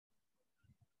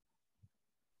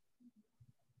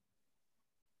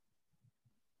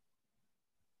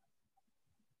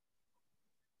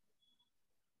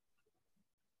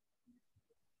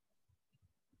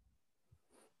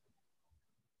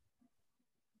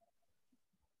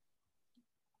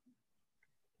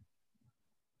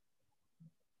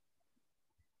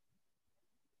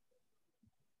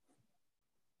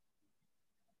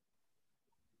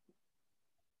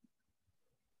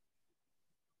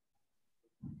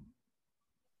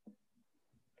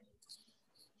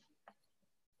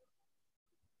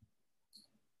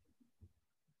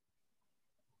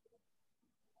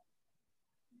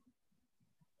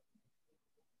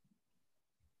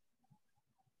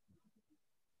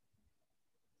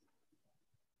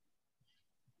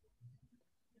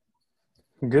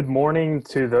Good morning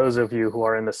to those of you who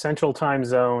are in the Central Time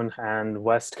Zone and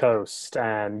West Coast,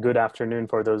 and good afternoon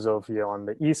for those of you on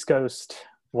the East Coast.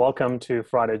 Welcome to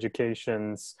Fraud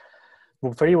Education's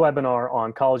free webinar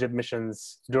on college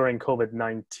admissions during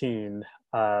COVID-19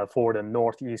 for the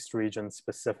Northeast region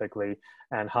specifically,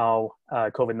 and how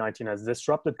COVID-19 has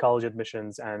disrupted college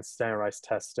admissions and standardized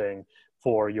testing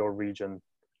for your region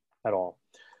at all.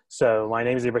 So my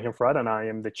name is Ibrahim Firat, and I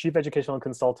am the Chief Educational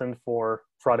Consultant for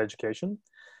Fraud Education.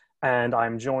 And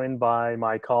I'm joined by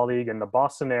my colleague in the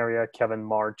Boston area, Kevin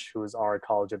March, who is our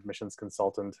college admissions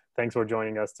consultant. Thanks for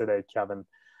joining us today, Kevin.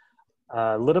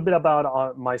 A little bit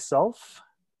about myself.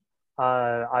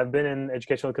 I've been in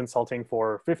educational consulting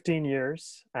for 15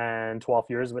 years and 12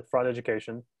 years with Fraud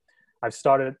Education. I've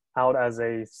started out as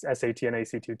a SAT and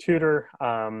ACT tutor,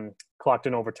 clocked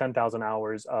in over 10,000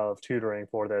 hours of tutoring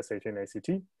for the SAT and ACT,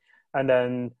 and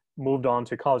then moved on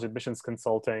to college admissions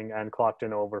consulting and clocked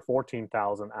in over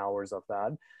 14,000 hours of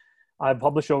that. I've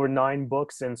published over 9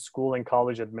 books in school and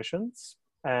college admissions,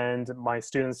 and my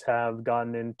students have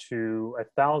gotten into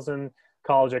 1,000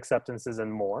 college acceptances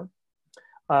and more.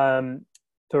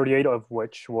 38 of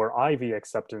which were Ivy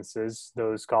acceptances,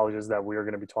 those colleges that we are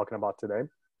going to be talking about today.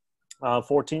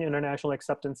 14 international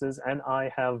acceptances, and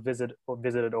I have visited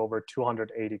over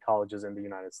 280 colleges in the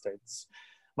United States.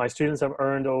 My students have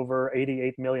earned over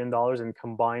 $88 million in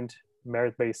combined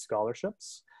merit-based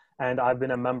scholarships, and I've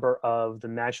been a member of the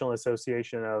National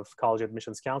Association of College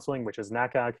Admissions Counseling, which is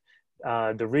NACAC,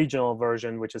 the regional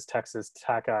version, which is Texas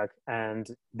TACAC, and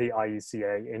the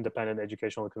IECA, Independent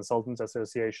Educational Consultants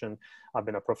Association. I've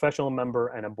been a professional member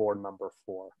and a board member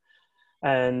for.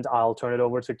 And I'll turn it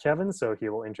over to Kevin, so he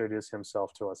will introduce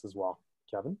himself to us as well.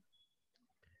 Kevin?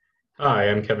 Hi,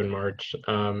 I'm Kevin March.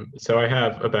 So I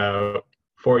have about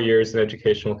 4 years in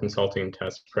educational consulting and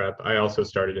test prep. I also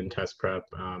started in test prep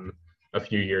a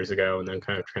few years ago and then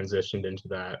kind of transitioned into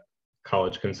that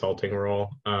college consulting role.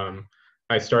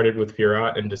 I started with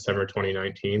Firat in December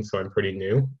 2019, so I'm pretty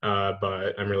new,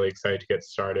 but I'm really excited to get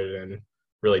started and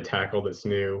really tackle this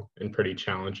new and pretty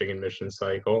challenging admissions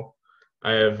cycle.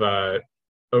 I have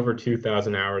over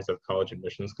 2,000 hours of college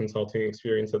admissions consulting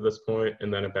experience at this point,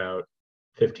 and then about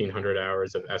 1,500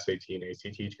 hours of SAT and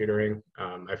ACT tutoring.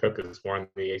 I focus more on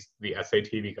the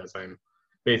SAT because I'm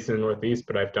based in the Northeast,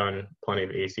 but I've done plenty of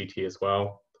ACT as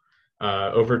well.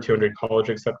 Over 200 college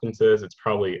acceptances. It's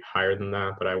probably higher than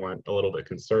that, but I went a little bit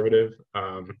conservative.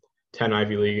 10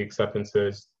 Ivy League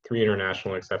acceptances, 3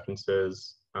 international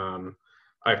acceptances.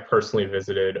 I've personally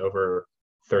visited over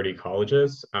 30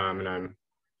 colleges, and I'm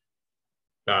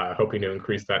hoping to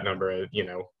increase that number,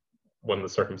 when the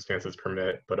circumstances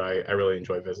permit, but I really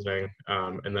enjoy visiting.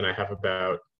 And then I have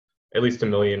about at least $1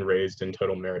 million raised in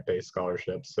total merit-based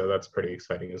scholarships, so that's pretty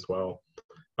exciting as well.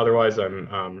 Otherwise,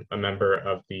 I'm a member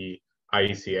of the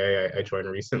IECA. I joined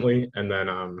recently, and then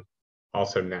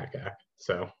also NACAC.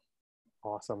 So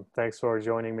awesome. Thanks for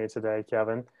joining me today,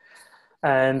 Kevin.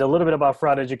 And a little bit about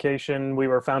Fraud Education. We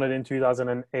were founded in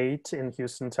 2008 in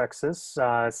Houston, Texas.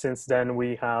 Since then,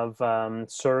 we have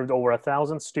served over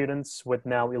 1,000 students with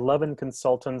now 11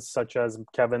 consultants, such as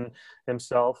Kevin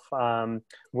himself.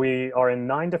 We are in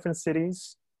 9 different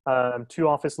cities, 2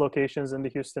 office locations in the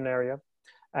Houston area.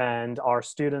 And our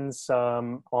students,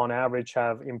 on average,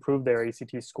 have improved their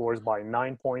ACT scores by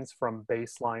 9 points from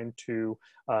baseline to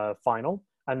final,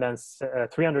 and then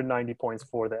 390 points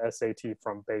for the SAT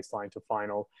from baseline to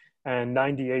final. And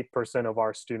 98% of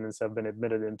our students have been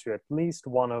admitted into at least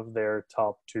one of their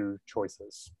top 2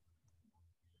 choices.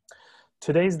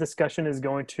 Today's discussion is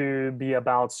going to be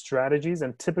about strategies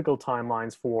and typical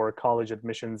timelines for college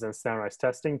admissions and standardized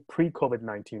testing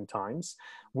pre-COVID-19 times.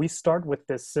 We start with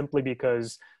this simply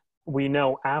because we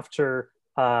know after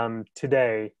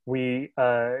today,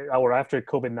 or after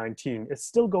COVID-19, it's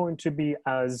still going to be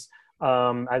as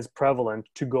prevalent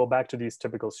to go back to these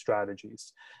typical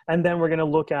strategies. And then we're going to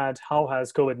look at how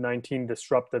has COVID-19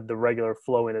 disrupted the regular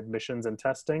flow in admissions and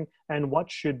testing, and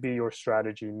what should be your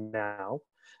strategy now.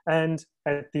 And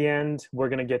at the end, we're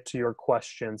going to get to your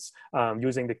questions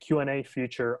using the Q&A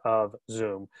feature of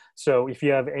Zoom. So if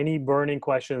you have any burning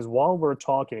questions while we're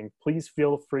talking, please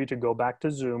feel free to go back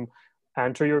to Zoom,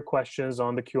 enter your questions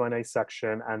on the Q&A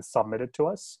section, and submit it to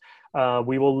us.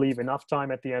 We will leave enough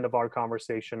time at the end of our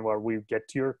conversation where we get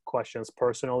to your questions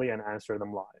personally and answer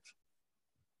them live.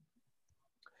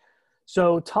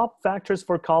 So top factors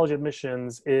for college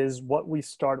admissions is what we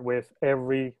start with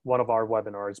every one of our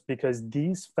webinars, because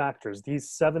these factors, these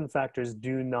 7 factors,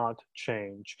 do not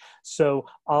change. So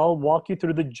I'll walk you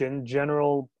through the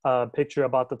general picture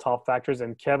about the top factors,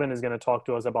 and Kevin is going to talk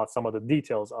to us about some of the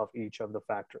details of each of the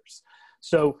factors.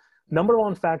 So Number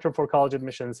one factor for college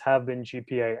admissions have been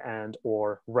GPA and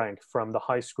or rank from the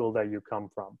high school that you come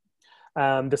from.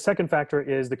 The second factor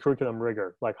is the curriculum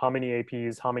rigor, like how many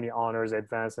APs, how many honors,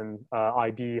 advanced, and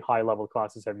IB high-level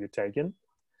classes have you taken.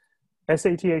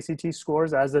 SAT, ACT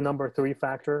scores as the number three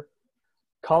factor.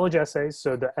 College essays,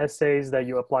 so the essays that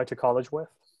you apply to college with.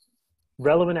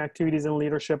 Relevant activities in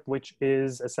leadership, which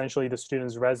is essentially the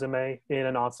student's resume in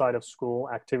and outside of school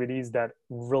activities that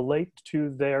relate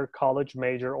to their college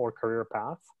major or career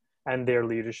path and their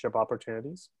leadership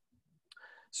opportunities.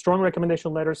 Strong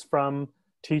recommendation letters from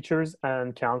teachers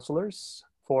and counselors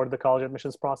for the college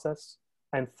admissions process.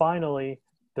 And finally,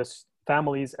 the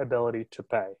family's ability to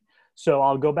pay. So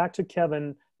I'll go back to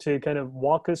Kevin to kind of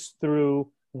walk us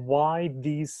through why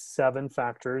these 7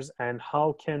 factors and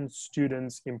how can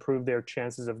students improve their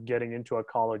chances of getting into a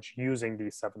college using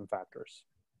these 7 factors.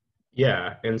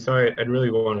 Yeah, and so I'd really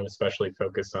want to especially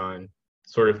focus on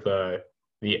sort of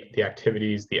the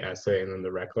activities, the essay, and then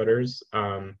the rec letters.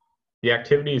 The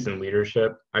activities and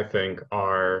leadership, I think,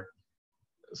 are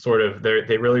sort of,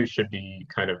 they really should be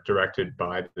kind of directed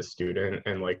by the student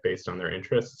and like based on their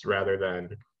interests rather than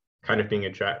kind of being a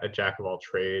jack of all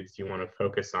trades. You want to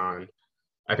focus on,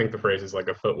 I think the phrase is like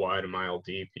a foot wide, a mile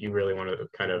deep. You really want to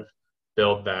kind of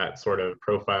build that sort of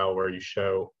profile where you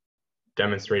show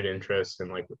demonstrate interest in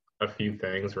like a few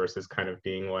things versus kind of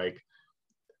being like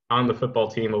on the football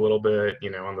team a little bit, you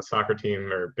know, on the soccer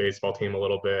team or baseball team a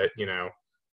little bit, you know,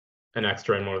 an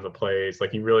extra in one of the plays.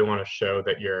 Like you really want to show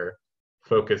that you're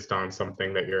focused on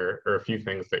something that or a few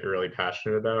things that you're really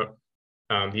passionate about.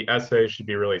 The essay should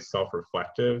be really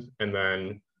self-reflective. And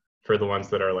then for the ones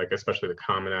that are like, especially the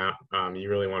Common App, you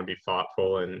really want to be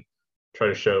thoughtful and try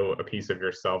to show a piece of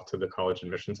yourself to the college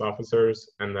admissions officers.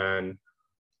 And then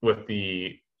with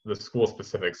the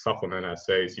school-specific supplement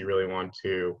essays, you really want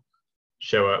to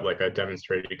show like a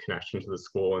demonstrated connection to the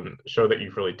school and show that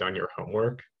you've really done your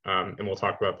homework. And we'll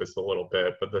talk about this a little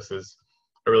bit, but this is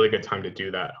a really good time to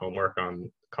do that homework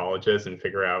on colleges and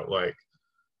figure out like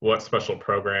what special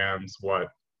programs, what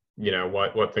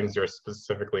things you're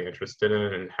specifically interested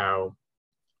in and how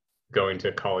going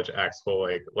to college X will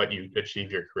like let you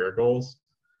achieve your career goals.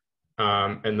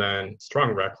 And then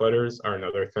strong rec letters are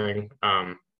another thing.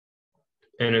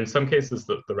 And in some cases,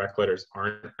 the rec letters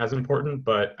aren't as important,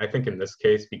 but I think in this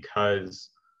case, because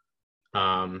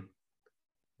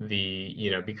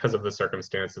because of the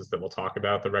circumstances that we'll talk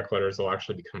about, the rec letters will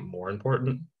actually become more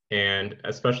important. And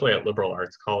especially at liberal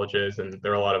arts colleges, and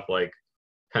there are a lot of like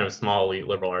kind of small elite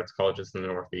liberal arts colleges in the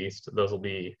Northeast, those will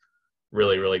be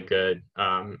really, really good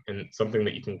and something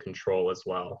that you can control as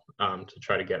well to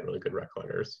try to get really good rec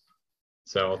letters.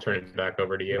 So I'll turn it back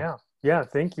over to you. Yeah,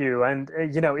 thank you. And,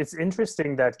 it's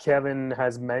interesting that Kevin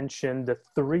has mentioned the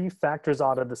 3 factors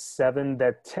out of the 7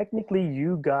 that technically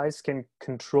you guys can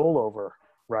control over,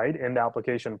 right, in the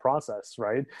application process,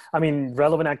 right? I mean,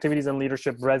 relevant activities and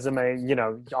leadership resume,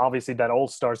 obviously that all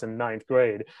starts in 9th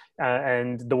grade.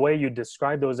 And the way you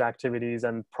describe those activities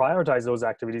and prioritize those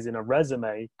activities in a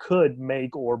resume could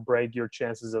make or break your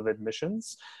chances of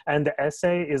admissions. And the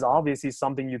essay is obviously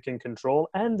something you can control,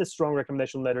 and the strong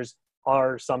recommendation letters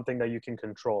are something that you can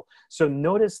control. So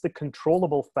notice the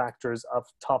controllable factors of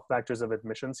top factors of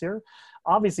admissions here.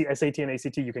 Obviously, SAT and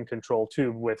ACT you can control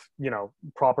too with,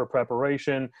 proper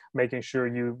preparation, making sure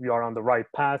you are on the right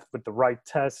path with the right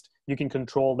test. You can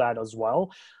control that as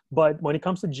well. But when it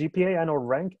comes to GPA and or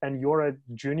rank and you're a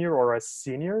junior or a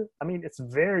senior, I mean, it's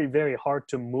very, very hard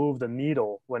to move the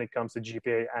needle when it comes to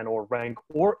GPA and or rank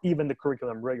or even the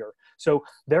curriculum rigor. So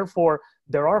therefore,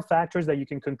 there are factors that you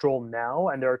can control now,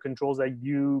 and there are controls that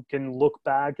you can look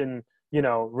back and,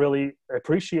 really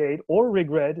appreciate or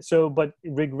regret. So, but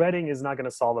regretting is not going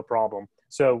to solve the problem.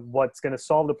 So what's going to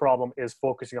solve the problem is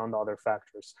focusing on the other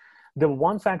factors. The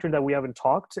one factor that we haven't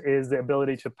talked is the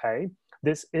ability to pay.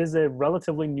 This is a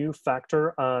relatively new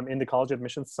factor in the college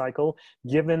admissions cycle,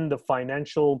 given the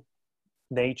financial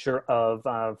nature of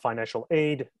financial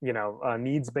aid,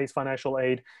 needs-based financial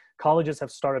aid. Colleges have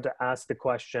started to ask the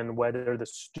question whether the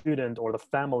student or the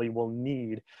family will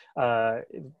need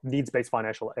needs-based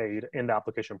financial aid in the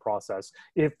application process.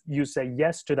 If you say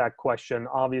yes to that question,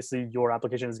 obviously your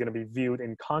application is going to be viewed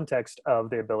in context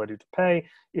of the ability to pay.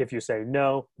 If you say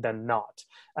no, then not.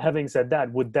 Having said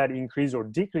that, would that increase or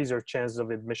decrease your chances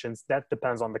of admissions? That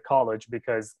depends on the college,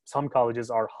 because some colleges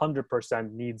are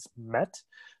 100% needs met.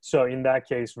 So in that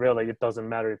case, really, it doesn't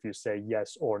matter if you say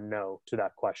yes or no to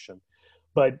that question.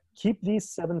 But keep these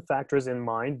 7 factors in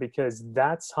mind, because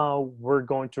that's how we're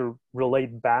going to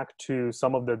relate back to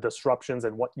some of the disruptions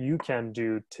and what you can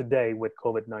do today with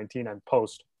COVID-19 and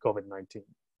post-COVID-19.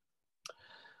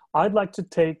 I'd like to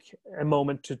take a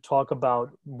moment to talk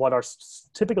about what our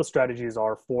typical strategies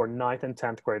are for ninth and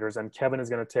 10th graders, and Kevin is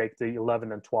going to take the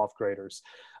 11th and 12th graders.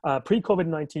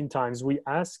 Pre-COVID-19 times, we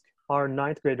ask our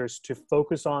ninth graders to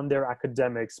focus on their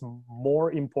academics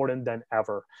more important than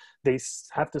ever. They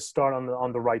have to start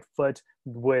on the right foot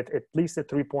with at least a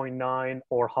 3.9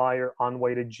 or higher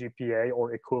unweighted GPA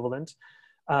or equivalent.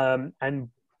 And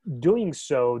doing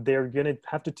so, they're going to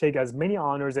have to take as many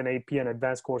honors and AP and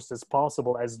advanced courses as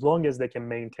possible, as long as they can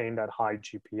maintain that high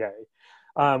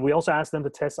GPA. We also ask them to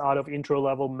test out of intro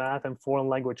level math and foreign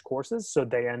language courses, so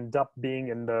they end up being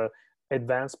in the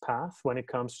advanced path when it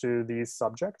comes to these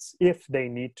subjects, if they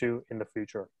need to in the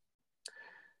future.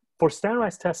 For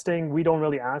standardized testing, we don't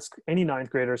really ask any ninth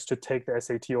graders to take the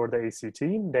SAT or the ACT.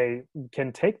 They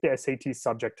can take the SAT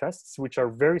subject tests, which are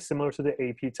very similar to the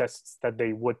AP tests that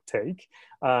they would take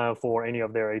for any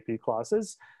of their AP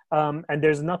classes. And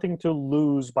there's nothing to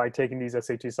lose by taking these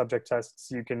SAT subject tests.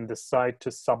 You can decide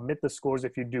to submit the scores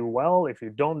if you do well. If you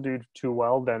don't do too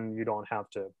well, then you don't have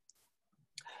to.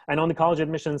 And on the college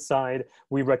admissions side,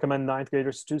 we recommend ninth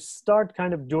graders to start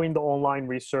kind of doing the online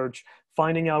research,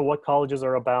 finding out what colleges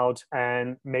are about,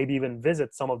 and maybe even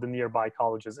visit some of the nearby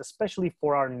colleges, especially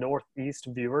for our Northeast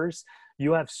viewers.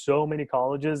 You have so many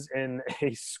colleges in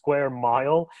a square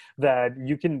mile that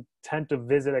you can tend to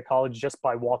visit a college just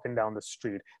by walking down the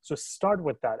street. So start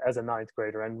with that as a ninth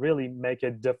grader and really make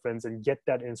a difference and get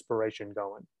that inspiration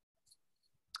going.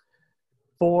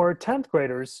 For 10th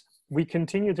graders, we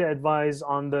continue to advise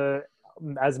on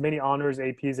as many honors,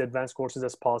 APs, advanced courses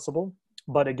as possible.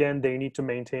 But again, they need to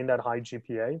maintain that high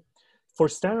GPA. For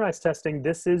standardized testing,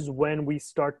 this is when we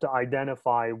start to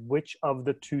identify which of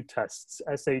the two tests,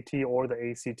 SAT or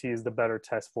the ACT, is the better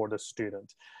test for the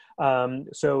student.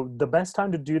 So the best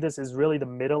time to do this is really the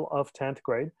middle of 10th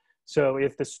grade. So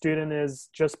if the student is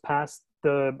just past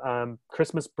the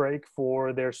Christmas break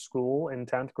for their school in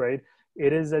 10th grade,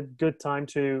 it is a good time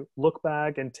to look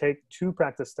back and take two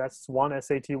practice tests, one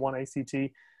SAT, one ACT,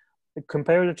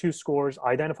 compare the two scores,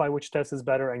 identify which test is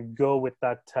better, and go with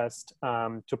that test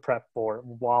to prep for,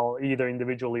 while either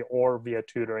individually or via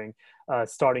tutoring,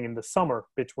 starting in the summer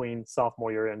between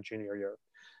sophomore year and junior year.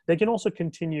 They can also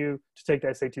continue to take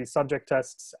the SAT subject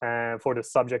tests for the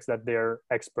subjects that they're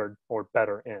expert or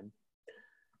better in.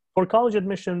 For college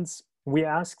admissions, we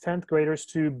ask 10th graders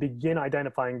to begin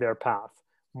identifying their path.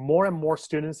 More and more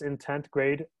students in 10th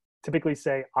grade typically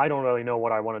say, I don't really know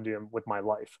what I want to do with my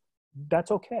life. That's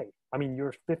okay. I mean,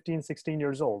 you're 15, 16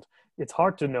 years old. It's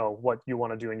hard to know what you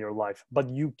want to do in your life, but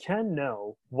you can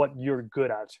know what you're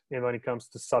good at when it comes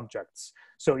to subjects.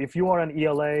 So if you are an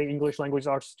ELA, English Language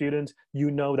Arts student, you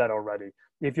know that already.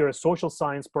 If you're a social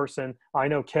science person, I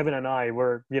know Kevin and I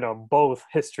were, both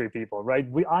history people, right?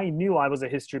 I knew I was a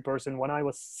history person when I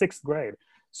was 6th grade.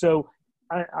 So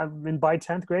by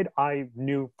 10th grade, I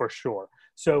knew for sure.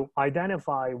 So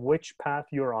identify which path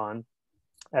you're on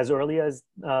as early as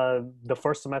the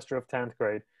first semester of 10th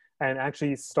grade, and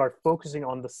actually start focusing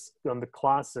on the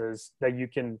classes that you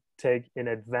can take in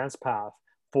advanced path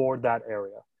for that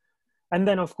area. And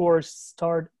then, of course,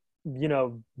 start,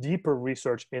 deeper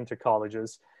research into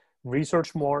colleges,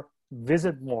 research more,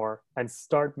 visit more, and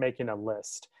start making a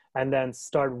list. And then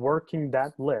start working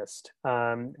that list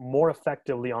more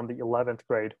effectively on the 11th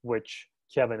grade, which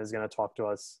Kevin is going to talk to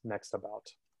us next about.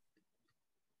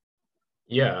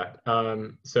 Yeah,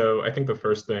 so I think the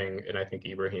first thing, and I think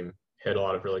Ibrahim hit a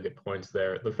lot of really good points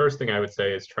there. The first thing I would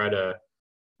say is try to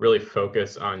really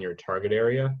focus on your target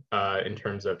area in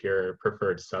terms of your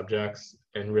preferred subjects,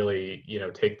 and really,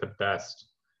 take the best,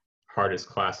 hardest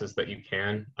classes that you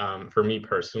can. For me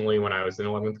personally, when I was in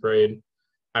 11th grade,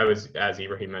 I was, as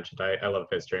Ibrahim mentioned, I love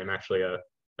history. I'm actually a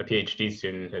PhD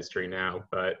student in history now,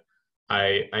 but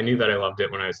I knew that I loved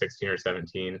it when I was 16 or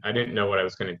 17. I didn't know what I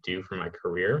was going to do for my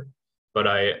career, but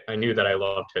I knew that I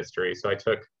loved history. So I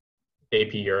took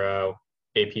AP Euro,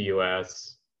 AP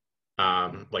US,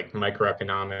 like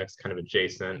microeconomics, kind of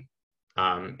adjacent.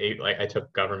 I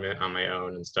took government on my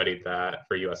own and studied that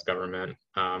for US government.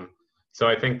 So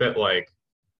I think that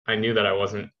I knew that I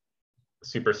wasn't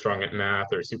super strong at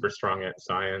math or super strong at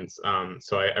science.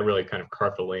 So I really kind of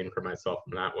carved a lane for myself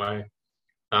in that way.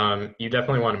 You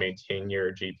definitely want to maintain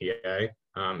your GPA,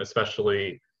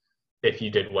 especially if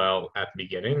you did well at the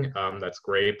beginning. That's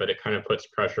great, but it kind of puts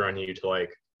pressure on you to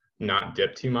not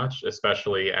dip too much,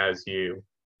 especially as you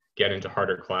get into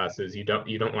harder classes. You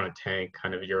don't want to tank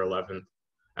kind of your 11th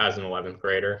as an 11th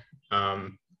grader.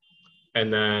 And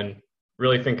then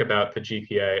really think about the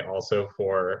GPA also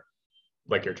for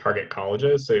your target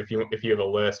colleges. So if you have a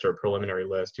list or a preliminary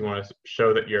list, you want to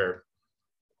show that you're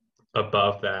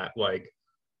above that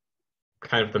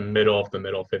kind of the middle of the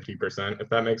middle 50%, if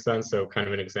that makes sense. So kind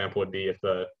of an example would be if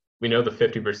we know the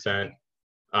 50%,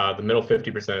 the middle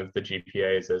 50% of the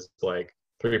GPAs is like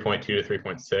 3.2 to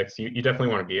 3.6. You definitely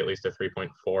want to be at least a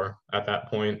 3.4 at that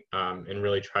point, and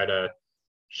really try to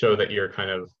show that you're kind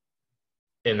of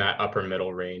in that upper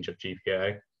middle range of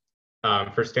GPA.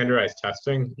 For standardized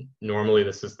testing, normally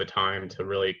this is the time to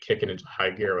really kick it into high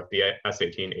gear with the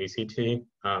SAT and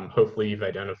ACT. Hopefully you've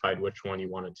identified which one you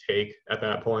want to take at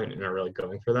that point and are really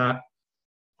going for that.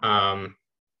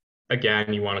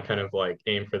 Again, you want to kind of like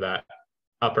aim for that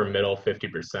upper middle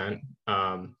 50%.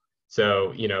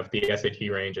 So, if the SAT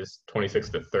range is 26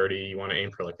 to 30, you want to aim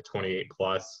for like a 28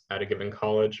 plus at a given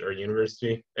college or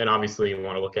university. And obviously you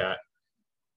want to look at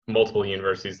multiple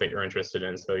universities that you're interested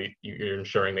in. So you're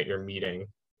ensuring that you're meeting,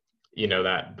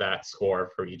 that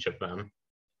score for each of them.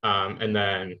 And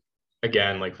then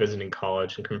again, like visiting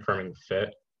college and confirming the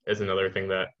fit is another thing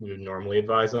that we would normally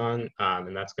advise on.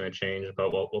 And that's going to change,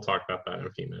 but we'll talk about that in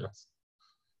a few minutes.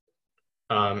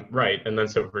 Right. And then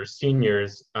so for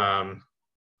seniors,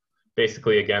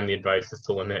 basically, again, the advice is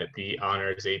to limit the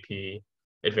honors AP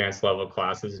advanced level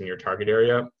classes in your target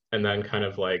area, and then kind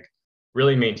of like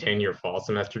really maintain your fall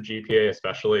semester GPA,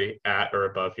 especially at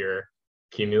or above your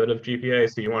cumulative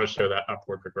GPA. So you want to show that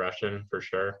upward progression for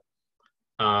sure.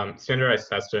 Standardized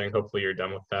testing, hopefully you're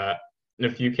done with that. In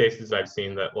a few cases, I've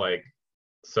seen that like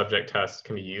subject tests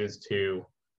can be used to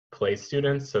place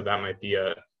students. So that might be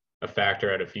a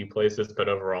factor at a few places, but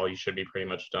overall you should be pretty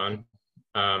much done.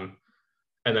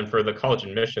 And then for the college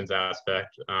admissions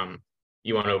aspect,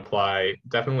 you want to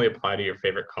definitely apply to your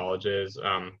favorite colleges,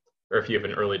 or if you have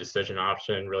an early decision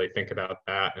option, really think about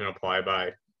that and apply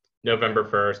by November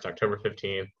 1st, October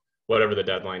 15th, whatever the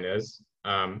deadline is.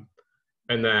 And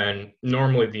then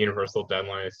normally the universal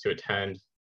deadline is to attend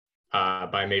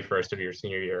by May 1st of your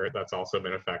senior year. That's also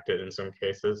been affected in some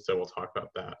cases, so we'll talk about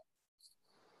that.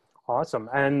 Awesome.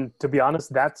 And to be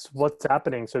honest, that's what's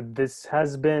happening. So this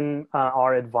has been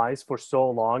our advice for so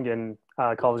long in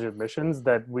college admissions,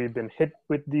 that we've been hit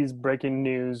with these breaking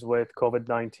news with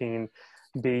COVID-19,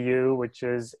 BU, which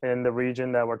is in the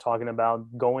region that we're talking about,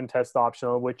 go and test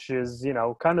optional, which is,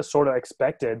 kind of sort of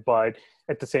expected, but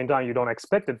at the same time, you don't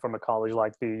expect it from a college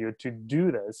like BU to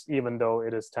do this, even though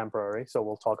it is temporary. So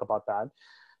we'll talk about that.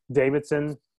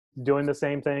 Davidson, doing the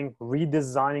same thing,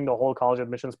 redesigning the whole college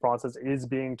admissions process is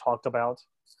being talked about.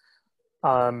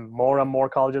 More and more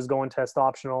colleges go and test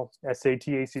optional. SAT,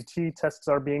 ACT tests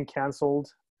are being canceled.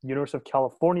 University of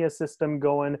California system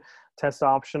going test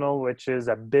optional, which is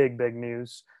a big, big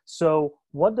news. So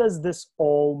what does this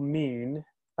all mean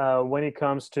when it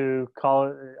comes to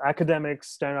academics,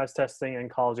 standardized testing, and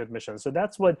college admissions? So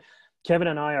that's what Kevin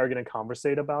and I are going to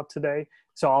conversate about today.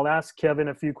 So I'll ask Kevin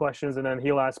a few questions, and then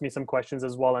he'll ask me some questions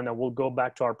as well. And then we'll go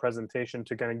back to our presentation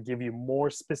to kind of give you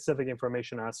more specific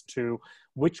information as to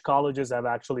which colleges have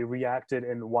actually reacted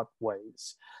in what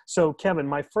ways. So Kevin,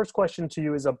 my first question to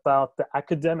you is about the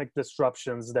academic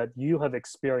disruptions that you have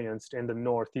experienced in the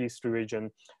Northeast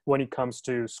region when it comes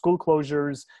to school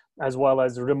closures, as well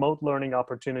as remote learning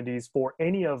opportunities for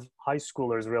any of high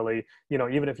schoolers, really.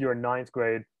 Even if you're in ninth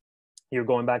grade, you're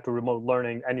going back to remote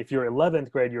learning. And if you're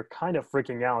 11th grade, you're kind of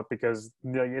freaking out because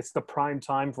it's the prime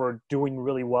time for doing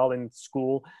really well in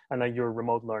school, and then you're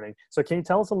remote learning. So can you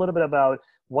tell us a little bit about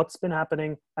what's been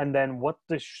happening, and then what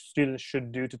the students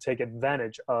should do to take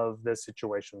advantage of this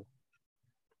situation?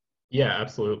 Yeah,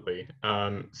 absolutely.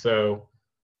 So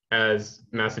as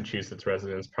Massachusetts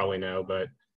residents probably know, but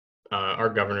our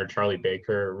governor, Charlie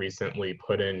Baker, recently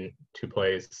put into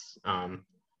place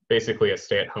basically a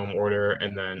stay-at-home order,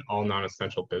 and then all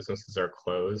non-essential businesses are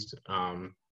closed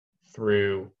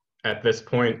through, at this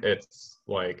point, it's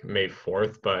like May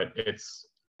 4th, but it's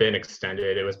been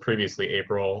extended. It was previously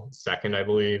April 2nd, I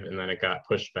believe, and then it got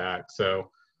pushed back. So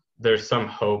there's some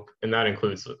hope, and that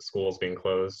includes schools being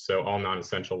closed. So all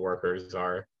non-essential workers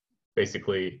are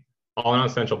basically, all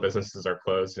non-essential businesses are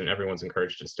closed, and everyone's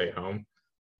encouraged to stay home.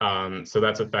 So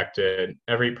that's affected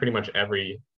pretty much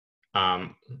every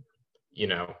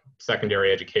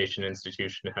secondary education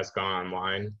institution has gone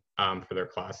online for their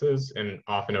classes, and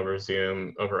often over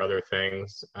Zoom, over other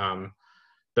things.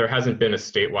 There hasn't been a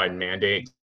statewide mandate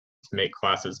to make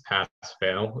classes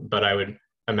pass-fail, but I would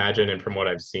imagine, and from what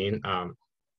I've seen,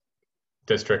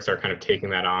 districts are kind of taking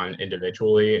that on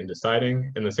individually and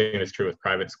deciding. And the same is true with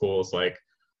private schools. Like,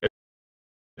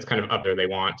 it's kind of up there. They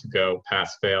want to go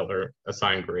pass-fail or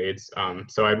assign grades.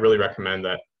 So I'd really recommend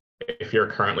that if you're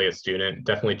currently a student,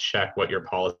 definitely check what your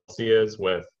policy is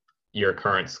with your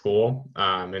current school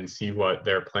and see what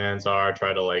their plans are.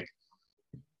 Try to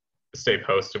stay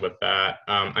posted with that.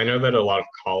 I know that a lot of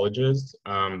colleges,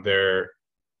 they're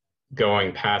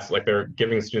going past, like they're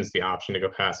giving students the option to go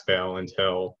pass fail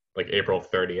until like April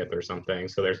 30th or something.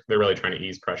 So they're really trying to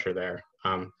ease pressure there.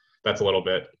 That's a little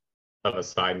bit of a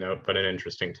side note, but an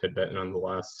interesting tidbit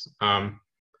nonetheless.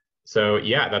 So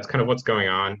yeah, that's kind of what's going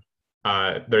on.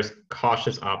 There's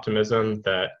cautious optimism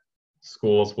that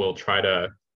schools will try to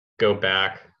go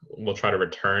back, will try to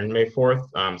return May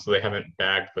 4th. So they haven't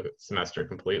bagged the semester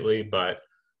completely, but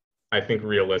I think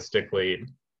realistically,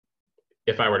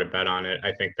 if I were to bet on it,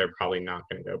 I think they're probably not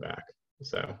going to go back.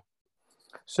 So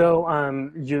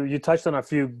you touched on a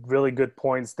few really good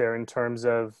points there in terms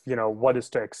of, you know, what is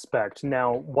to expect.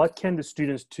 Now, what can the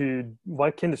students do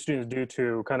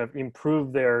to kind of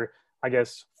improve their, I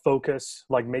guess, focus,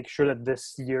 like make sure that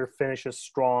this year finishes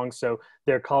strong so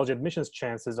their college admissions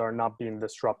chances are not being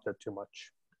disrupted too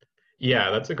much?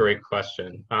 Yeah, that's a great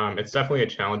question. It's definitely a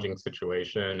challenging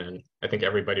situation, and I think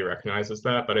everybody recognizes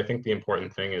that. But I think the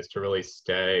important thing is to really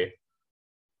stay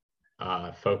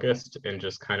focused and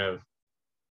just kind of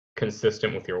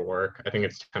consistent with your work. I think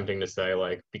it's tempting to say,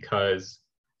 like, because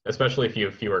especially if you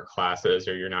have fewer classes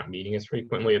or you're not meeting as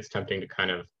frequently, it's tempting to kind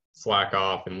of slack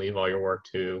off and leave all your work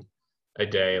to a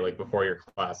day, like before your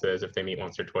classes, if they meet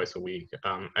once or twice a week.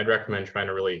 I'd recommend trying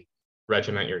to really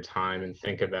regiment your time and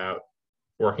think about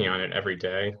working on it every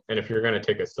day. And if you're going to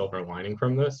take a silver lining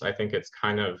from this, I think it's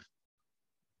kind of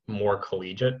more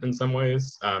collegiate in some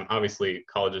ways. Obviously,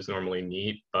 colleges normally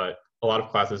meet, but a lot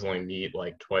of classes only meet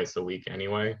like twice a week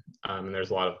anyway, and there's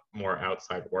a lot of more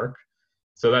outside work.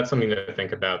 So that's something to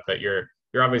think about. That you're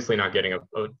obviously not getting a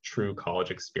true college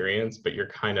experience, but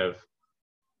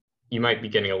you might be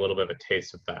getting a little bit of a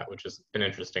taste of that, which is an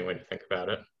interesting way to think about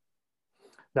it.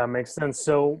 That makes sense.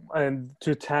 So, and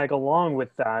to tag along with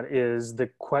that is the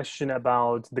question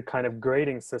about the kind of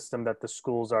grading system that the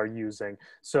schools are using.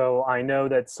 So I know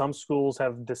that some schools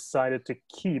have decided to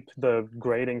keep the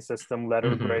grading system,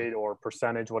 letter Hmm. grade or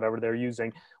percentage, whatever they're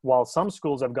using, while some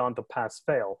schools have gone to pass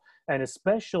fail. And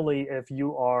especially if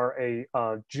you are a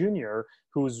junior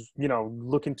who's, you know,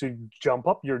 looking to jump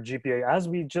up your GPA, as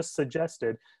we just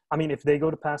suggested, I mean, if they go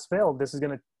to pass fail, this is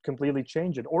going to completely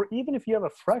change it. Or even if you have a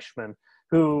freshman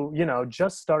who, you know,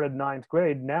 just started ninth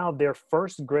grade, now their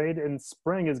first grade in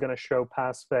spring is going to show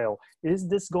pass fail. Is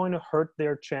this going to hurt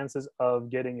their chances of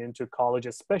getting into college,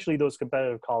 especially those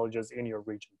competitive colleges in your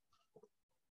region?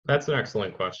 That's an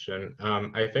excellent question.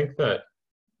 I think that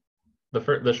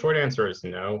the short answer is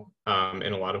no.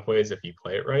 In a lot of ways, if you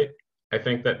play it right, I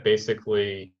think that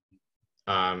basically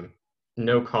um,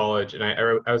 no college, and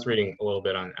I was reading a little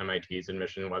bit on MIT's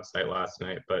admission website last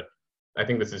night, but I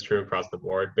think this is true across the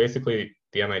board. Basically,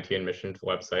 the MIT admissions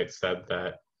website said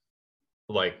that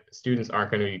like students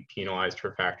aren't going to be penalized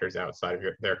for factors outside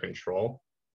of their control.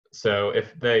 So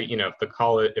if they, you know, if the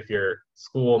college, if your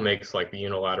school makes like the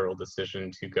unilateral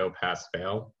decision to go pass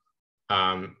fail,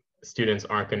 students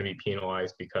aren't going to be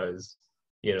penalized because,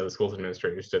 you know, the school's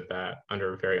administrators did that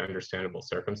under very understandable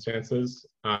circumstances.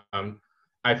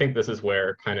 I think this is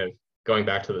where kind of going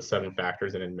back to the 7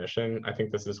 factors in admission, I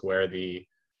think this is where the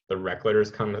rec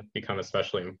letters become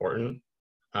especially important.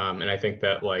 And I think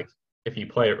that like if you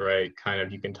play it right, kind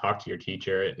of you can talk to your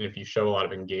teacher, and if you show a lot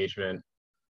of engagement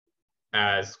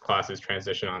as classes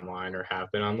transition online or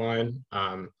have been online,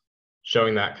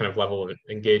 showing that kind of level of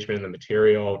engagement in the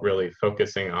material, really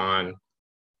focusing on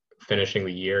finishing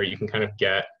the year, you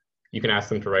can ask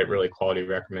them to write really quality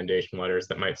recommendation letters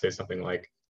that might say something like,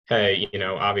 hey, you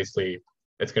know, obviously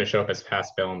it's going to show up as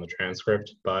pass fail in the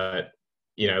transcript, but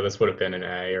you know, this would have been an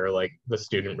A, or like the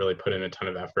student really put in a ton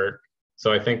of effort.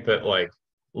 So I think that like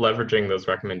leveraging those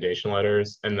recommendation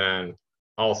letters, and then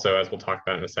also, as we'll talk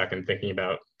about in a second, thinking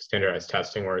about standardized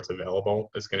testing where it's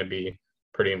available is going to be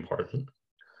pretty important.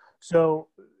 So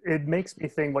it makes me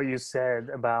think what you said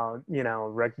about, you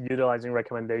know, utilizing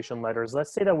recommendation letters.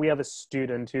 Let's say that we have a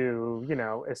student who, you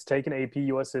know, is taking AP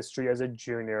US history as a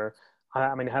junior.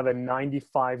 I mean, have a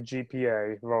 95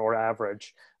 GPA or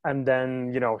average. And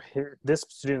then, you know, this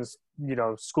student's, you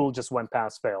know, school just went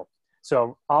pass fail.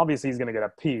 So obviously he's going to get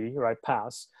a P, right?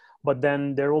 Pass. But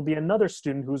then there will be another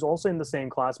student who's also in the same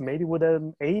class, maybe with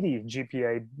an 80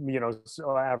 GPA, you know,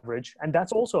 average, and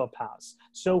that's also a pass.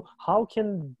 So how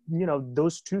can, you know,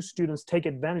 those two students take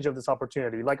advantage of this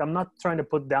opportunity? Like, I'm not trying to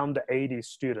put down the 80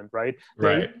 student, right? The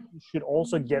 80 Right. should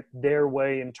also get their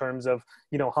way in terms of,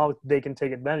 you know, how they can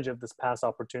take advantage of this pass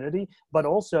opportunity, but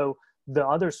also the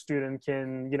other student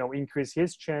can, you know, increase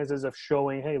his chances of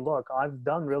showing, hey, look, I've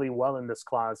done really well in this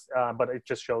class, but it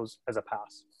just shows as a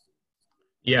pass.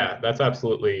 Yeah, that's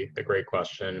absolutely a great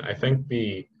question. I think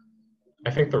the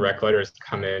rec letters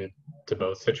come in to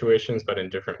both situations, but in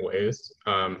different ways.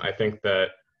 I think that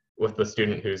with the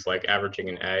student who's like averaging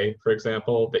an A, for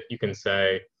example, that you can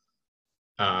say,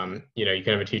 you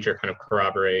can have a teacher kind of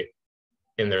corroborate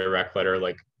in their rec letter,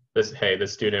 like hey,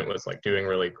 this student was like doing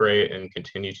really great and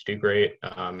continued to do great,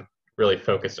 really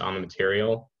focused on the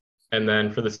material. And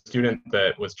then for the student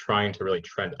that was trying to really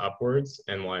trend upwards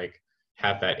and like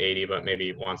have that 80, but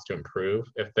maybe wants to improve,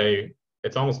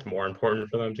 it's almost more important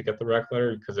for them to get the rec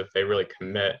letter, because if they really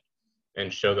commit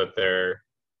and show that they're,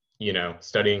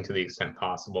 studying to the extent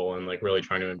possible and like really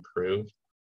trying to improve,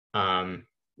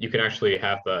 you can actually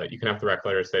have the rec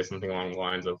letter say something along the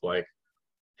lines of like,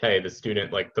 hey, the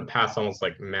student, like the pass almost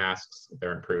like masks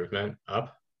their improvement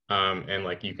up. And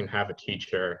like you can have the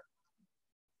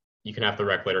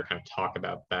rec letter kind of talk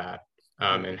about that,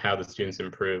 and how the students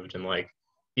improved. And like,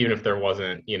 even if there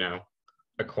wasn't,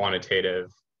 a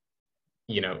quantitative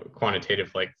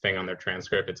like thing on their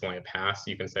transcript, it's only a pass,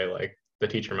 you can say like, the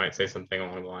teacher might say something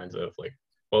along the lines of like,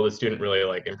 well, the student really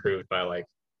like improved by like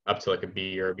up to like a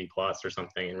B or a B plus or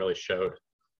something, and really showed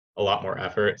a lot more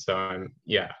effort. So I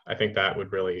think that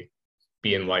would really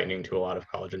be enlightening to a lot of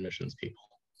college admissions people.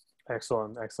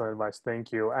 Excellent advice.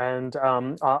 Thank you. And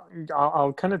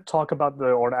I'll kind of talk about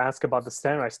or ask about the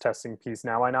standardized testing piece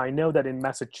now. And I know that in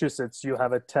Massachusetts, you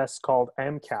have a test called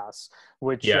MCAS,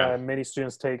 which many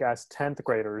students take as 10th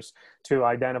graders to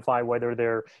identify whether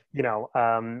they're,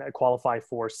 qualify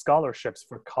for scholarships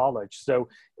for college. So,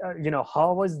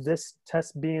 how was this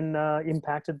test being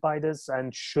impacted by this?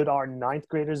 And should our 9th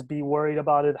graders be worried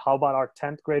about it? How about our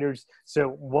 10th graders? So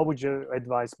what would your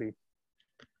advice be?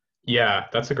 Yeah,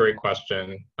 that's a great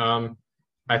question.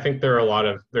 I think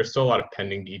there's still a lot of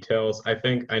pending details.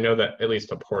 I know that at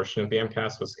least a portion of the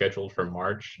MCAS was scheduled for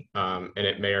March, and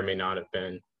it may or may not have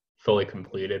been fully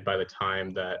completed by the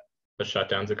time that the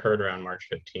shutdowns occurred around March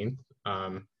 15th,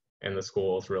 and the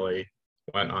schools really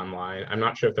went online. I'm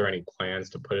not sure if there are any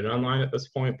plans to put it online at this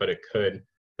point, but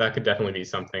that could definitely be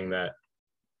something that,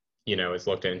 is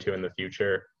looked into in the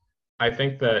future. I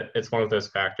think that it's one of those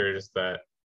factors that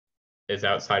is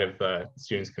outside of the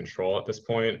student's control at this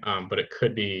point, but it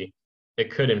could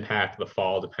impact the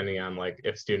fall, depending on like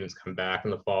if students come back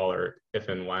in the fall or if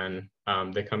and when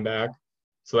they come back.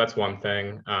 So that's one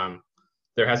thing.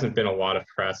 There hasn't been a lot of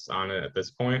press on it at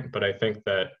this point, but I think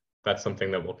that that's something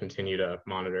that we'll continue to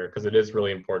monitor, because it is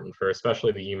really important for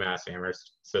especially the UMass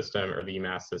Amherst system, or the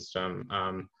UMass system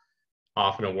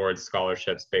often awards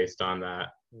scholarships based on that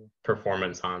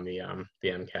performance on the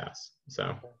MCAS.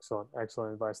 So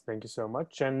excellent advice. Thank you so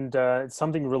much. And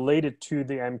something related to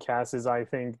the MCAS is, I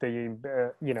think,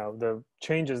 the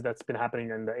changes that's been happening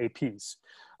in the APs.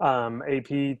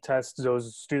 AP tests,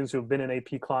 those students who've been in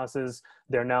AP classes,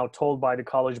 they're now told by the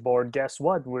College Board, guess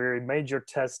what? We made your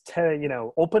test,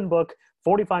 open book,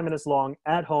 45 minutes long,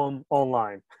 at home,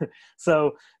 online.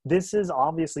 So this is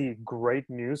obviously great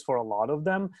news for a lot of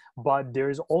them, but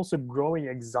there's also growing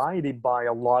anxiety by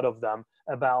a lot of them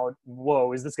about,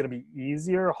 whoa, is this going to be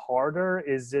easier, harder?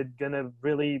 Is it going to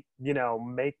really,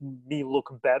 make me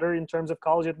look better in terms of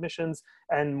college admissions?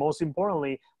 And most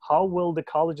importantly, how will the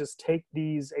colleges take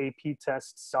these AP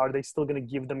tests? Are they still going to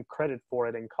give them credit for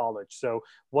it in college? So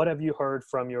what have you heard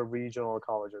from your regional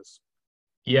colleges?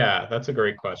 Yeah, that's a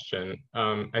great question.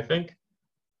 I think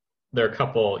there are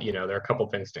a couple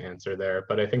things to answer there,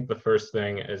 but I think the first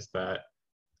thing is that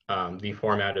the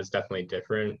format is definitely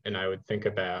different, and I would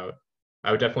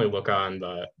definitely look on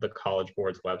the College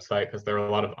Board's website, because there are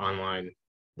a lot of online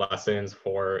lessons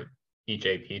for each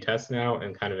AP test now,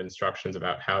 and kind of instructions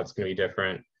about how it's going to be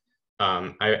different.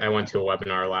 I went to a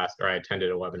webinar I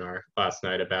attended a webinar last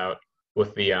night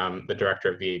with the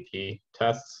director of the AP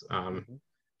tests.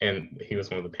 And he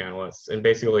was one of the panelists. And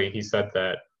basically he said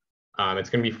that it's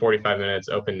going to be 45 minutes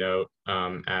open note,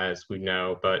 as we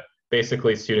know, but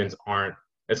basically it's going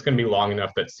to be long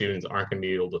enough that students aren't going to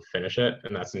be able to finish it,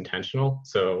 and that's intentional.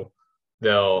 So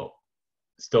they'll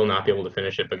still not be able to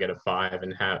finish it, but get a 5,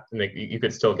 and you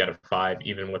could still get a 5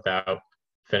 even without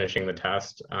finishing the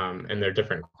test. And there are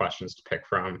different questions to pick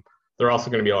from. There are also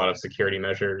going to be a lot of security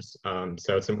measures.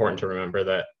 So it's important to remember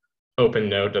that open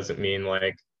note doesn't mean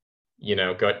like,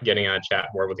 getting on a chat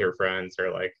board with your friends,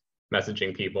 or like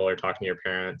messaging people, or talking to your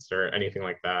parents, or anything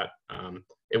like that.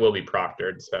 It will be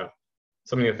proctored, so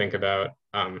something to think about.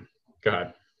 Go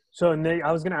ahead. So Nate,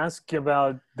 I was going to ask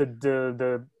about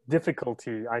the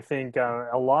difficulty. I think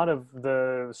a lot of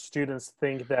the students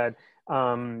think that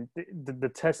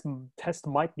the test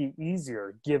might be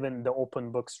easier given the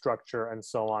open book structure and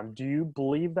so on. Do you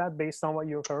believe that based on what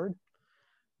you've heard?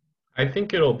 I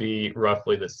think it'll be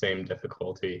roughly the same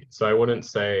difficulty. So I wouldn't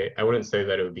say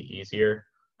that it would be easier.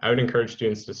 I would encourage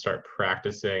students to start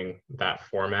practicing that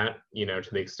format, to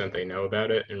the extent they know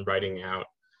about it, and writing out.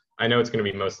 I know it's going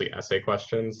to be mostly essay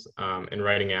questions, and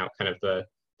writing out kind of the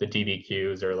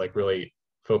DBQs, or like really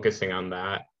focusing on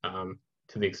that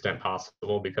to the extent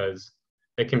possible, because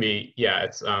it can be, yeah,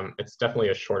 it's definitely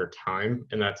a shorter time,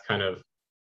 and that's kind of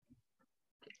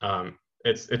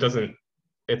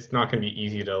it's not going to be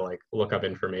easy to like look up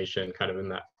information kind of in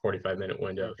that 45-minute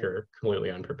window if you're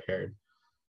completely unprepared.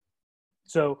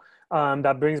 So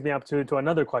that brings me up to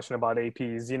another question about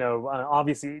APs. You know,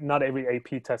 obviously not every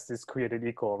AP test is created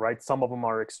equal, right? Some of them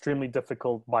are extremely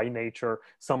difficult by nature.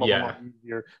 Some of them are Yeah,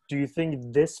 easier. Do you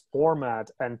think this format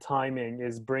and timing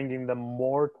is bringing them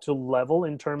more to level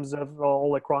in terms of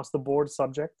all across the board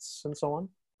subjects and so on?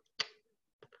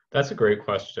 that's a great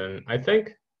question. I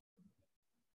think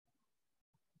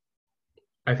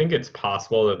it's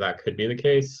possible that that could be the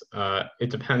case. It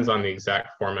depends on the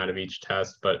exact format of each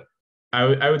test, but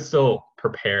I would still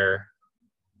prepare,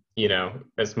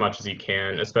 as much as you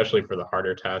can, especially for the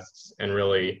harder tests, and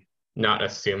really not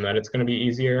assume that it's going to be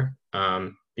easier.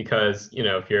 Because,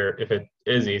 if it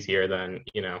is easier, then,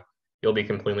 you'll be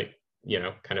completely,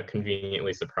 kind of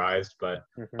conveniently surprised. But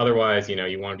Mm-hmm. otherwise,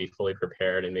 you want to be fully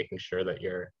prepared and making sure that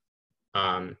you're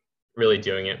really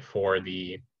doing it for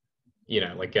the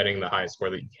like getting the highest score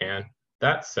that you can.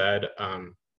 That said,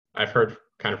 I've heard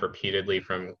kind of repeatedly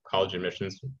from college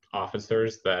admissions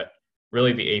officers that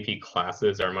really the AP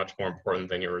classes are much more important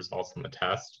than your results on the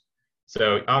test.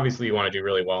 So obviously you want to do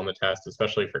really well in the test,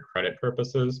 especially for credit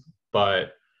purposes.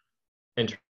 But in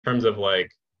terms of like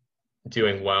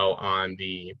doing well on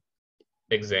the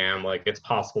exam, like it's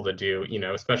possible to do,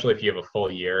 especially if you have a full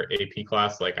year AP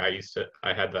class. Like I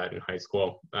had that in high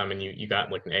school. And you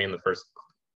got like an A in the first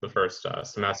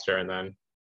semester, and then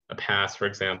a pass, for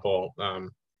example,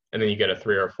 and then you get a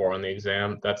 3 or 4 on the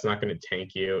exam. That's not going to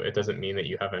tank you. It doesn't mean that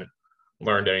you haven't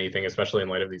learned anything, especially in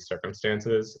light of these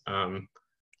circumstances.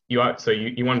 You want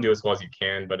to do as well as you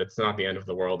can, but it's not the end of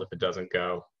the world if it doesn't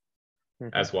go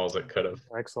Mm-hmm. as well as it could have.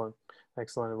 Excellent.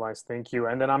 Excellent advice. Thank you.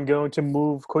 And then I'm going to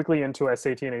move quickly into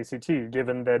SAT and ACT,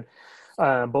 given that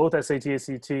both SAT and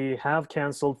ACT have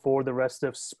canceled for the rest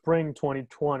of spring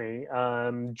 2020.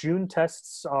 June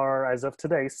tests are, as of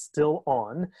today, still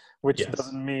on, which Yes.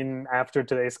 doesn't mean after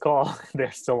today's call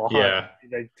they're still on. Yeah.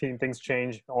 Things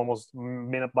change almost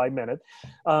minute by minute.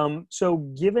 So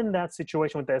given that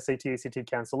situation with the SAT,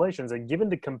 ACT cancellations, and given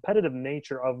the competitive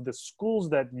nature of the schools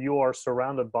that you are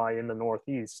surrounded by in the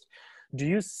Northeast, do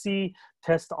you see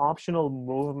test optional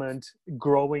movement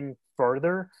growing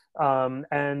further?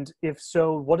 And if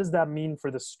so, what does that mean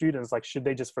for the students? Like, should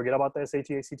they just forget about the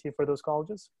SAT, ACT for those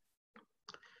colleges?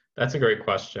 That's a great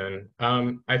question.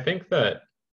 I think that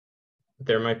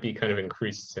there might be kind of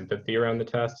increased sympathy around the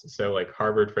test. So like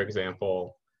Harvard, for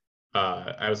example,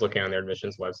 I was looking on their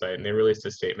admissions website, and they released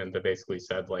a statement that basically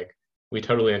said, like, we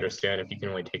totally understand if you can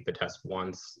only take the test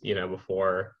once,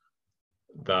 before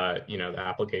the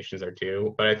applications are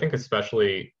due. But I think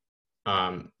especially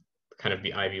kind of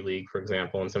the Ivy League, for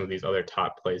example, and some of these other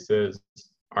top places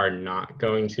are not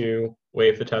going to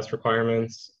waive the test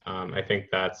requirements. I think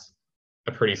that's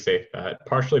a pretty safe bet,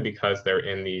 partially because they're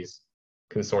in these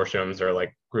consortiums or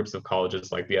like groups of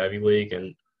colleges like the Ivy League.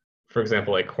 And for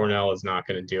example, like Cornell is not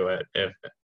going to do it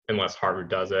unless Harvard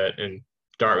does it, and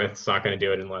Dartmouth's not going to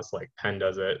do it unless like Penn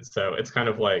does it. So it's kind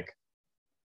of like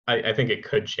I think it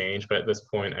could change, but at this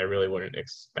point, I really wouldn't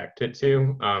expect it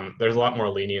to. There's a lot more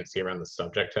leniency around the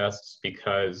subject tests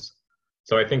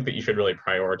so I think that you should really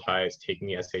prioritize taking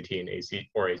the SAT and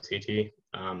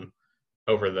ACT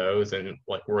over those, and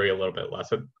like worry a little bit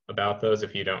less about those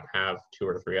if you don't have 2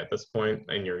 or 3 at this point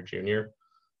and you're a junior.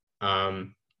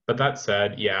 But that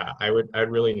said, yeah, I'd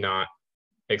really not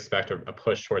expect a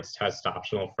push towards test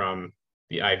optional from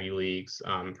the Ivy Leagues,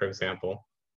 for example.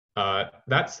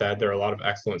 That said, there are a lot of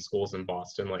excellent schools in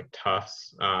Boston, like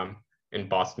Tufts and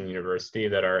Boston University,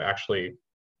 that are actually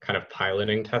kind of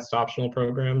piloting test optional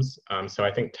programs. So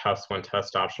I think Tufts went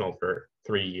test optional for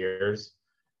 3 years.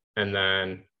 And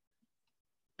then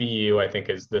BU, I think,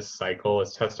 is this cycle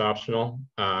is test optional.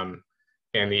 And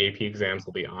the AP exams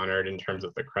will be honored in terms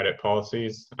of the credit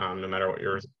policies, no matter what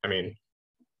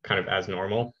kind of as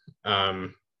normal.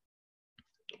 But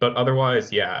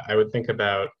otherwise, yeah, I would think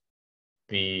about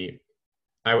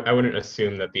I wouldn't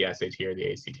assume that the SAT or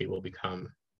the ACT will become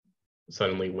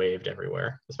suddenly waived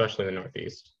everywhere, especially in the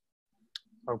Northeast.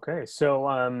 Okay,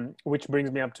 so which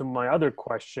brings me up to my other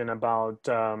question about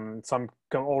some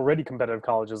already competitive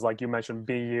colleges, like you mentioned,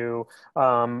 BU,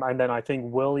 and then I think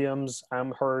Williams,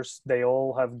 Amherst, they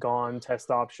all have gone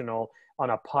test optional on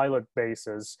a pilot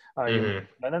basis.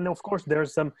 Mm-hmm. And then, of course,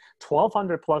 there's some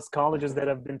 1,200 plus colleges that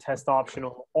have been test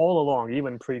optional all along,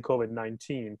 even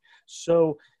pre-COVID-19.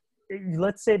 So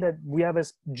let's say that we have a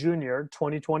junior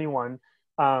 2021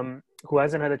 who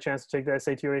hasn't had a chance to take the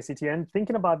SAT or ACT, and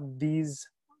thinking about these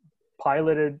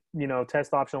piloted,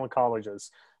 test optional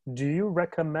colleges, do you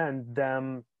recommend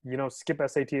them, skip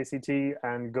SAT, ACT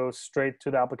and go straight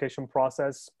to the application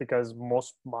process because a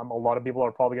lot of people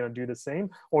are probably going to do the same?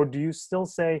 Or do you still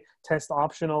say test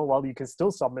optional while you can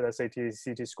still submit SAT,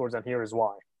 ACT scores, and here is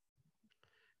why?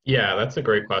 Yeah, that's a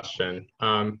great question.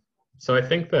 So I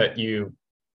think that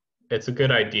it's a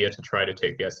good idea to try to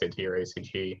take the SAT or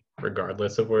ACT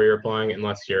regardless of where you're applying,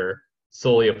 unless you're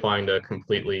solely applying to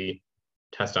completely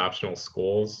test optional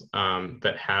schools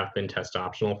that have been test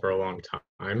optional for a long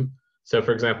time. So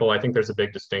for example, I think there's a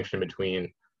big distinction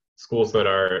between schools that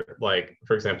are like,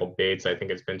 for example, Bates, I think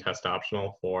it's been test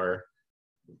optional for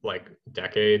like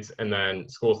decades, and then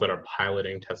schools that are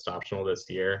piloting test optional this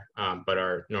year, but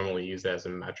are normally used as a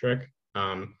metric.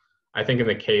 I think in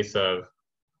the case of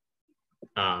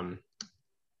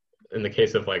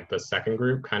like the second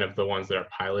group, kind of the ones that are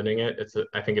piloting it,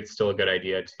 I think it's still a good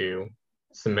idea to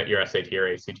submit your SAT or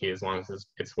ACT as long as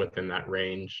it's within that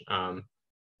range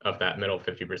of that middle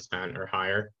 50% or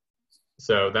higher.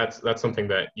 So that's something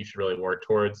that you should really work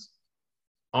towards.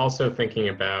 Also thinking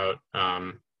about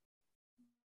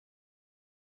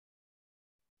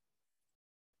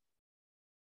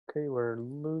okay, we're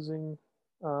losing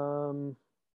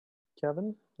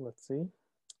Kevin. Let's see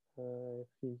if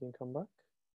he can come back.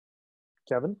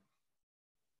 Kevin?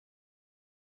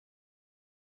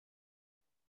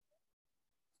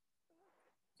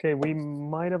 Okay, we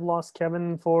might have lost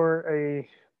Kevin for a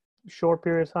short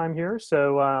period of time here,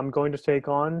 so I'm going to take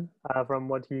on from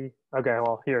what he... Okay,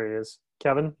 well, here he is.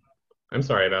 Kevin? I'm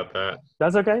sorry about that.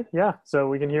 That's okay, yeah, so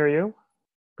we can hear you.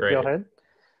 Great. Go ahead.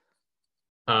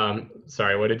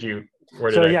 Sorry, where did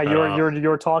So I yeah, cut off?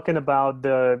 you're talking about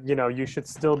you should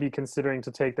still be considering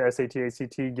to take the SAT,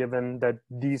 ACT, given that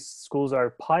these schools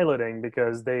are piloting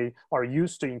because they are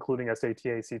used to including SAT,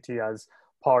 ACT as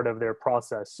part of their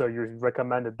process. So you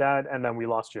recommended that, and then we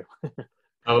lost you.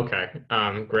 Okay,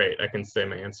 great. I can say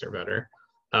my answer better.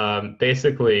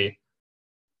 Basically,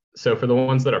 so for the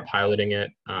ones that are piloting it,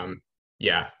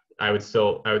 yeah, I would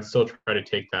still try to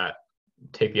take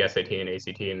the SAT and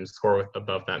ACT and score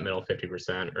above that middle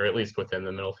 50%, or at least within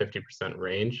the middle 50%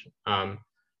 range.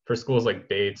 For schools like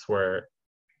Bates, where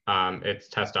it's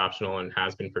test optional and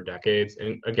has been for decades,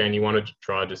 and again, you want to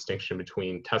draw a distinction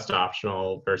between test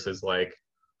optional versus like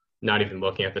not even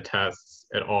looking at the tests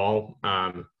at all.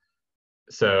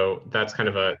 So that's there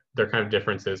are kind of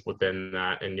differences within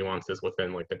that and nuances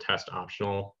within like the test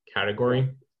optional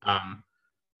category.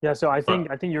 Yeah, so I think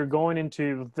you're going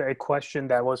into a question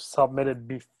that was submitted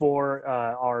before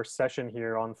our session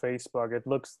here on Facebook. It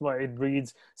looks like it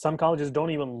reads, some colleges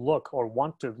don't even look or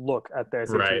want to look at the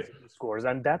SAT Right. scores,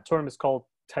 and that term is called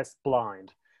test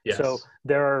blind. Yes. So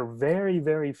there are very,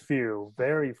 very few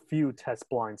test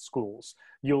blind schools.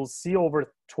 You'll see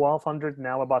over 1,200,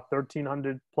 now about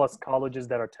 1,300 plus colleges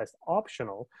that are test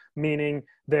optional, meaning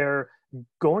they're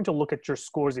going to look at your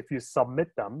scores if you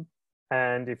submit them,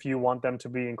 and if you want them to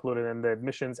be included in the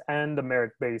admissions and the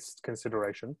merit-based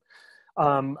consideration.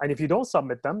 And if you don't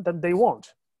submit them, then they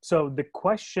won't. So the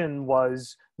question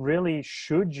was really,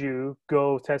 should you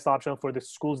go test optional for the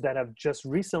schools that have just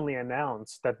recently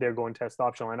announced that they're going test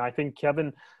optional? And I think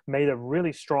Kevin made a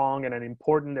really strong and an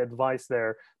important advice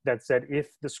there that said,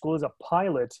 if the school is a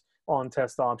pilot on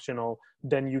test optional,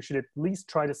 then you should at least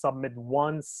try to submit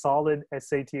one solid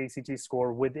SAT, ACT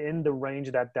score within the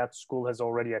range that that school has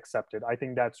already accepted. I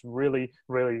think that's really,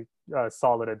 really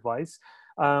solid advice.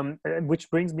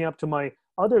 Which brings me up to my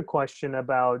other question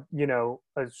about,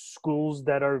 schools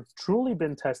that are truly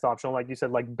been test optional, like you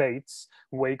said, like Bates,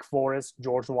 Wake Forest,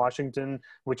 George Washington,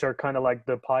 which are kind of like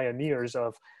the pioneers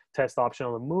of test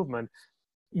optional movement.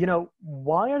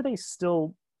 Why are they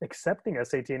still accepting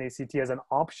SAT and ACT as an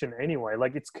option anyway?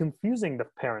 Like, it's confusing the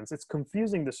parents, it's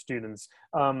confusing the students.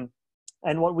 And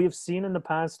what we've seen in the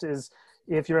past is,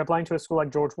 if you're applying to a school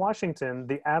like George Washington,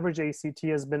 the average ACT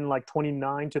has been like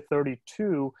 29 to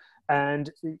 32,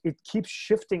 and it keeps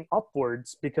shifting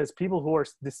upwards because people who are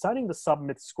deciding to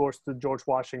submit scores to George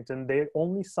Washington, they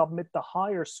only submit the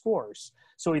higher scores.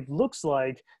 So it looks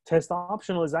like test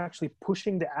optional is actually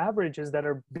pushing the averages that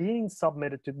are being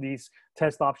submitted to these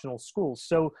test optional schools.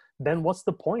 So then what's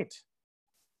the point?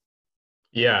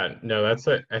 Yeah, no, I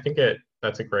think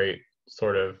that's a great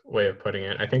sort of way of putting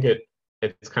it. I think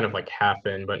it's kind of like half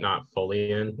in, but not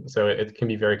fully in. So it can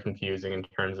be very confusing in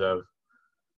terms of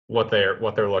what they're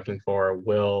looking for.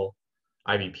 Will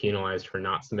I be penalized for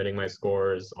not submitting my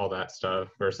scores, all that stuff,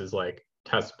 versus like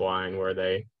test blind, where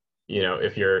they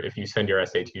if you send your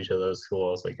SAT to those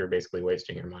schools, like you're basically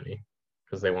wasting your money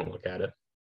because they won't look at it.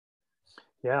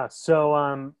 Yeah.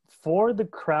 So for the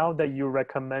crowd that you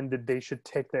recommended they should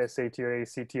take the SAT or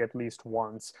ACT at least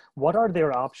once, what are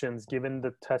their options given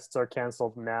the tests are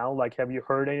canceled now? Like, have you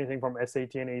heard anything from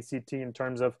SAT and ACT in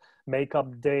terms of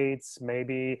makeup dates?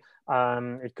 Maybe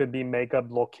it could be makeup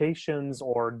locations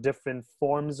or different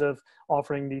forms of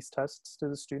offering these tests to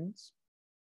the students?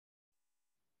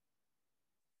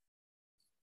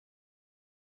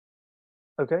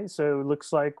 Okay, so it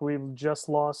looks like we've just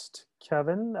lost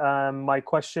Kevin. My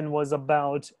question was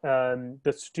about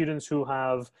the students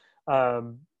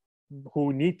um,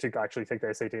 who need to actually take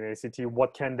the SAT and ACT.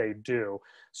 What can they do?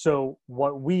 So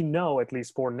what we know, at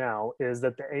least for now, is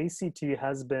that the ACT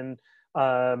has been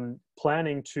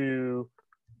planning to.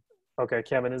 Okay,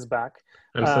 Kevin is back.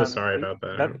 I'm so sorry about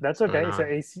that. That's What's going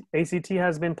okay. So on? ACT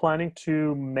has been planning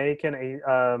to make an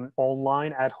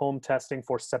online at-home testing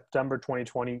for September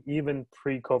 2020, even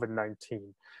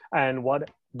pre-COVID-19. And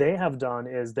what they have done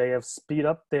is they have speed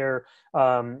up their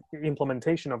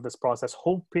implementation of this process,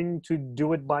 hoping to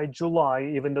do it by July,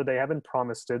 even though they haven't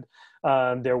promised it.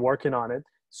 They're working on it.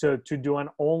 So to do an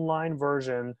online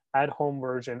version, at-home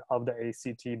version of the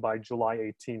ACT by July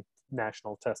 18th,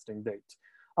 national testing date.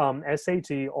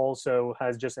 SAT also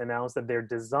has just announced that they're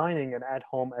designing an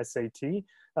at-home SAT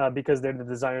because they're the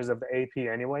designers of the AP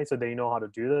anyway, so they know how to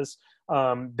do this.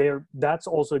 That's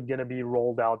also going to be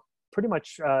rolled out pretty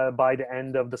much by the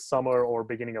end of the summer or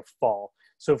beginning of fall.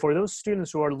 So for those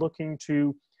students who are looking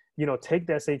to, take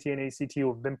the SAT and ACT,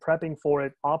 who've been prepping for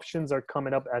it, options are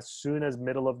coming up as soon as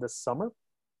middle of the summer.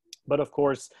 But of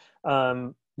course,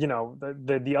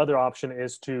 the other option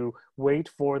is to wait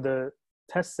for the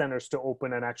test centers to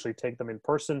open and actually take them in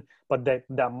person, but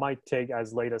that might take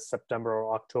as late as September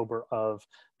or October of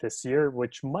this year,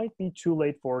 which might be too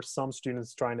late for some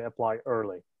students trying to apply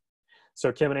early.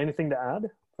 So Kevin, anything to add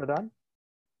for that?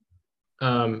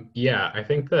 Yeah, I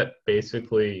think that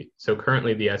basically, so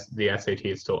currently the SAT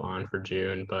is still on for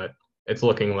June, but it's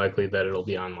looking likely that it'll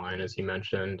be online, as you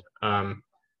mentioned.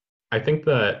 I think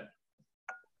that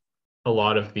a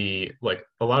lot of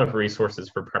resources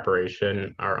for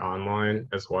preparation are online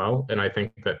as well. And I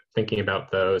think that thinking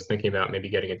about maybe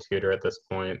getting a tutor at this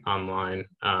point online,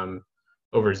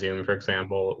 over Zoom, for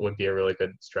example, would be a really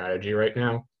good strategy right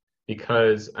now.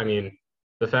 Because I mean,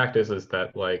 the fact is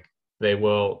that like they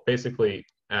will basically,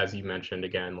 as you mentioned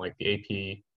again, like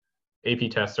the AP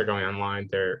tests are going online.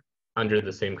 They're under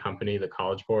the same company. The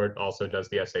College Board also does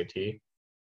the SAT.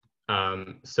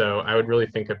 So I would really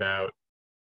think about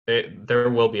there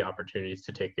will be opportunities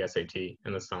to take the SAT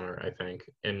in the summer, I think.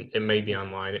 And it may be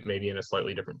online, it may be in a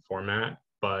slightly different format,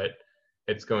 but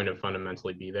it's going to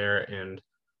fundamentally be there. And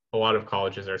a lot of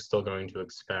colleges are still going to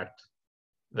expect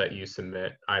that you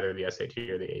submit either the SAT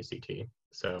or the ACT.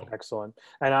 So excellent.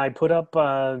 And I put up,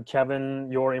 Kevin,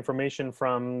 your information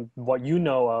from what you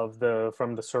know of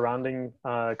from the surrounding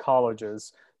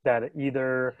colleges that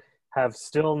either have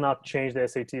still not changed the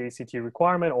SAT, ACT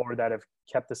requirement or that have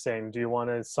kept the same. Do you want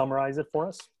to summarize it for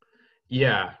us?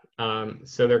 yeah,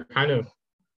 so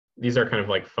these are kind of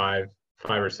like five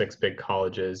or six big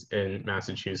colleges in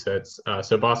Massachusetts.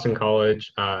 So Boston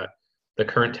College, the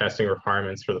current testing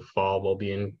requirements for the fall will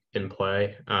be in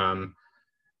play.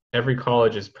 Every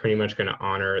college is pretty much going to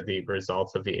honor the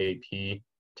results of the AP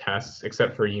tests,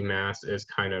 except for UMass is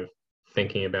kind of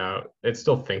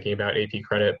still thinking about AP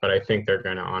credit, but I think they're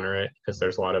going to honor it because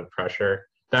there's a lot of pressure.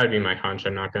 That would be my hunch.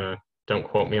 Don't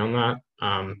quote me on that.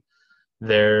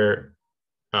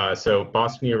 So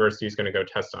Boston University is going to go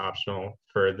test optional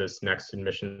for this next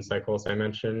admission cycle, as I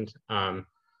mentioned.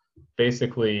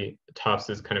 Basically, Tufts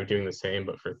is kind of doing the same,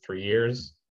 but for 3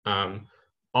 years.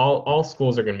 All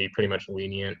schools are going to be pretty much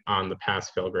lenient on the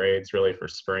pass-fail grades, really, for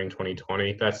spring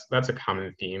 2020. That's a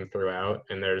common theme throughout,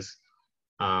 and there's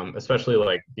especially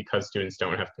like because students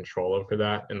don't have control over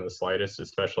that in the slightest,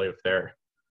 especially if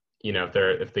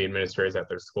if the administrators at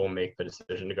their school make the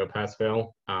decision to go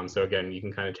pass-fail. So again, you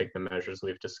can kind of take the measures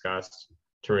we've discussed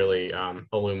to really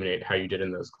illuminate how you did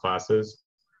in those classes.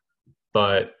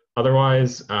 But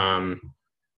otherwise,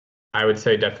 I would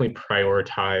say definitely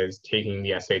prioritize taking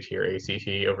the SAT or ACT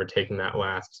over taking that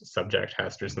last subject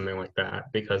test or something like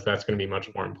that, because that's going to be much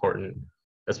more important,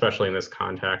 especially in this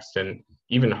context. And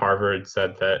even Harvard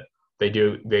said that they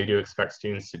do expect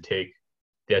students to take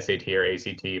the SAT or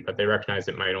ACT, but they recognize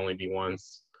it might only be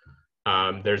once.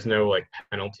 There's no like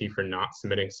penalty for not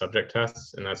submitting subject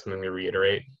tests, and that's something to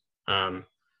reiterate. And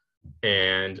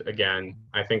again,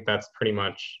 I think that's pretty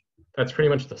much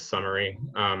the summary.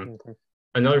 Okay.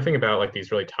 Another thing about like these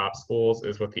really top schools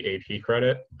is with the AP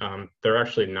credit, they're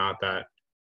actually not that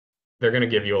they're going to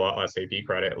give you a lot less AP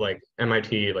credit. Like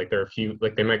MIT, like there are a few,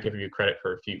 like they might give you credit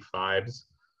for a few fives,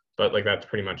 but like that's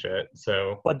pretty much it.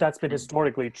 So But that's been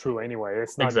historically true anyway.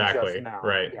 It's not just exactly, now.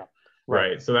 right, Yeah. Right.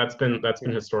 right. So that's been Yeah.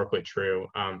 historically true.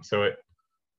 So it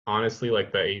honestly,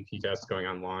 like the AP test going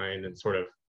online and sort of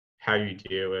how you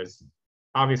do is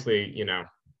obviously,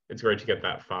 it's great to get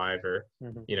that five or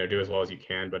Hmm. do as well as you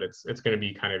can, but it's going to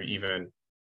be kind of even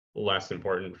less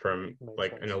important from Makes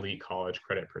like an sense. elite college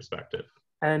credit perspective.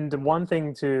 And one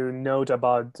thing to note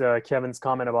about Kevin's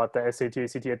comment about the SAT,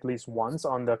 ACT at least once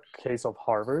on the case of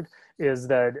Harvard is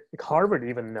that Harvard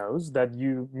even knows that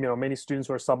many students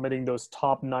who are submitting those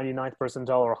top 99th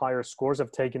percentile or higher scores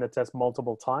have taken the test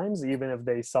multiple times, even if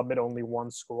they submit only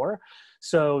one score.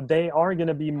 So they are going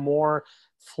to be more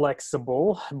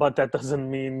flexible, but that doesn't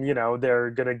mean, they're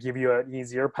going to give you an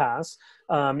easier pass.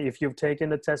 If you've taken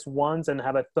the test once and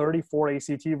have a 34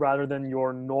 ACT rather than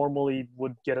your normally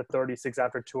would get a 36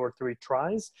 after 2 or 3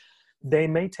 tries, they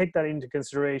may take that into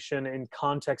consideration in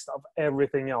context of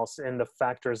everything else in the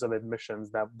factors of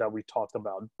admissions that we talked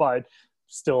about. But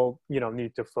still,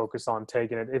 need to focus on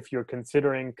taking it if you're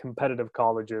considering competitive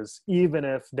colleges, even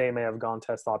if they may have gone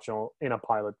test optional in a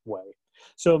pilot way.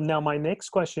 So now my next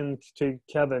question to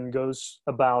Kevin goes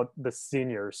about the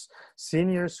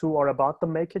seniors who are about to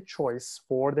make a choice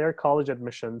for their college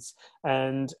admissions,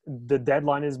 and the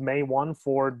deadline is May 1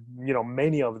 for,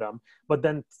 many of them. But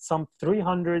then some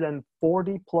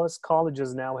 340 plus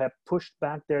colleges now have pushed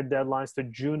back their deadlines to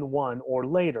June 1 or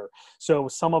later. So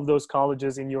some of those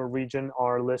colleges in your region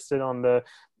are listed on the,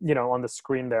 on the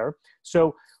screen there.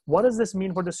 So what does this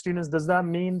mean for the students? Does that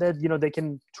mean that, they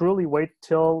can truly wait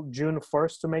till June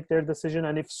 1st to make their decision?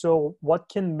 And if so, what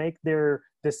can make their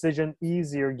decision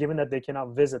easier given that they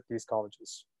cannot visit these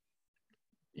colleges?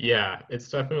 Yeah, it's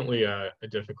definitely a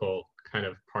difficult kind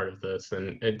of part of this,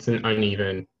 and it's an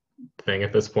uneven thing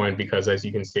at this point because, as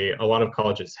you can see, a lot of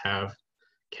colleges have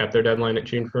kept their deadline at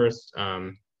June 1st,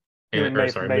 You mean or May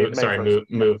sorry, May May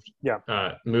 1st? Yeah.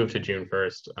 Yeah. moved to June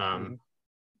 1st. Mhm.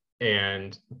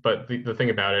 But the thing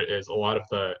about it is a lot of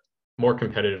the more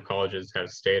competitive colleges have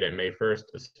stayed at May 1st,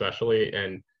 especially,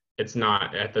 and it's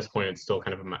not at this point. It's still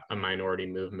kind of a minority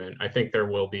movement. I think there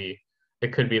will be.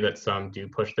 It could be that some do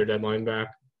push their deadline back,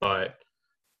 but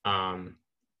um,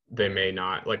 they may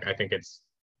not. Like I think it's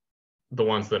the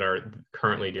ones that are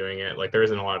currently doing it. Like there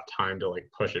isn't a lot of time to like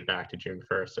push it back to June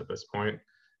 1st at this point.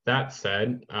 That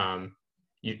said,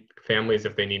 families,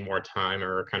 if they need more time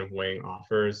or are kind of weighing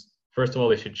offers, first of all,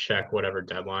 they should check whatever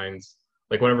deadlines,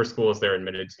 like whatever schools they're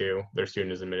admitted to, their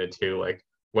student is admitted to, like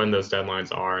when those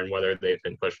deadlines are and whether they've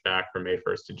been pushed back from May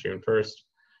 1st to June 1st.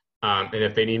 And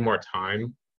if they need more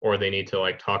time or they need to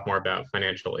like talk more about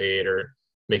financial aid or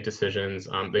make decisions,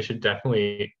 they should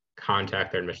definitely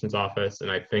contact their admissions office.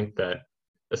 And I think that,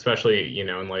 especially in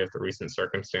light of the recent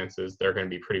circumstances, they're going to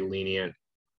be pretty lenient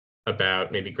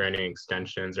about maybe granting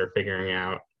extensions or figuring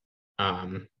out,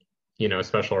 a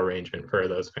special arrangement for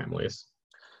those families.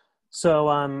 So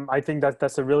I think that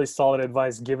that's a really solid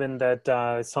advice, given that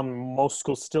most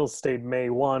schools still state May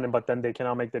 1, but then they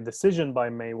cannot make the decision by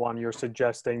May 1. You're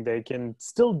suggesting they can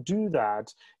still do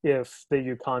that if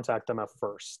you contact them at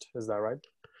first. Is that right?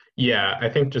 Yeah, I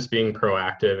think just being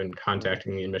proactive and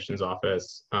contacting the admissions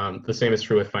office. The same is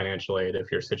true with financial aid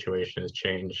if your situation has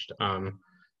changed.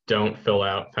 Don't fill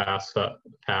out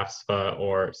FAFSA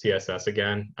or CSS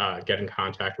again. Get in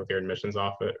contact with your admissions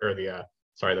office or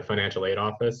the financial aid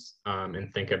office,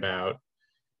 and think about,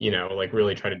 like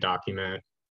really try to document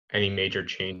any major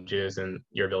changes in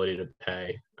your ability to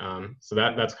pay. So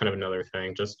that's kind of another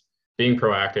thing. Just being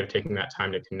proactive, taking that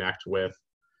time to connect with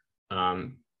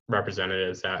um,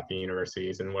 representatives at the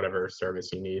universities and whatever service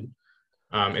you need.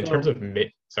 In terms So of,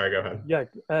 sorry, go ahead.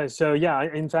 yeah,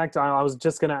 in fact, I was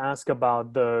just gonna ask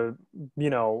about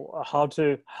how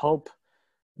to help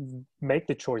make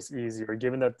the choice easier,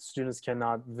 given that students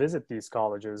cannot visit these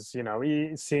colleges,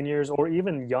 seniors or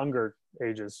even younger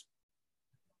ages.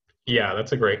 Yeah,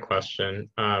 that's a great question.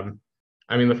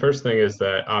 I mean, the first thing is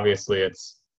that obviously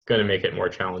it's going to make it more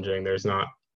challenging. There's not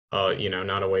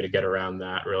a way to get around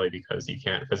that really because you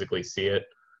can't physically see it,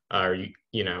 or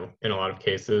in a lot of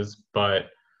cases. But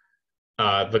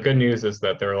the good news is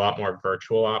that there are a lot more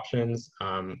virtual options.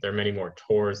 There are many more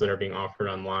tours that are being offered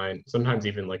online, sometimes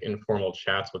even like informal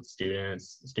chats with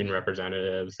students, student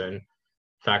representatives, and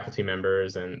faculty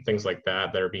members and things like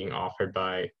that are being offered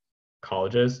by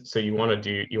colleges. So you want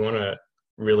to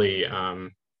really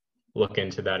look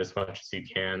into that as much as you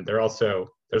can. There's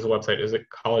a website. Is it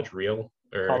College Real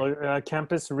or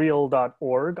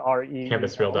Campusreal.org, REEL.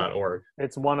 campusreal.org?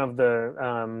 It's one of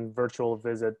the virtual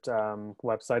visit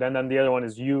website. And then the other one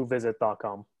is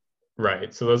uvisit.com.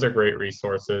 Right. So those are great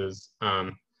resources.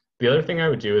 The other thing I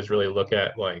would do is really look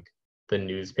at like the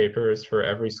newspapers for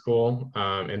every school,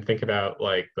 and think about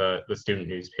like the student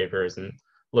newspapers and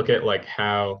look at like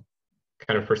how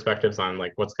kind of perspectives on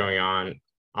like what's going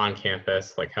on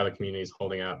campus, like how the community is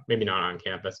holding up, maybe not on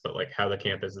campus, but like how the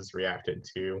campus is reacted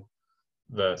to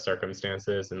the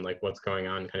circumstances and like what's going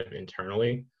on kind of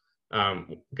internally.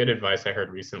 Good advice I heard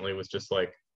recently was just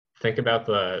like think about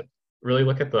really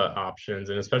look at the options,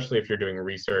 and especially if you're doing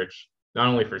research, not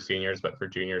only for seniors, but for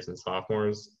juniors and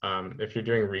sophomores. If you're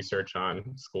doing research on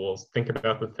schools, think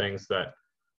about the things that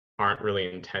aren't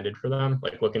really intended for them.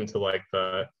 Like look into like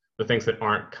the things that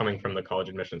aren't coming from the college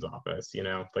admissions office,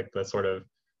 like the sort of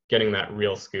getting that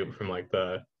real scoop from like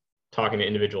the talking to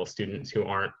individual students who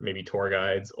aren't maybe tour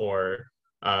guides, or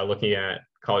looking at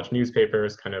college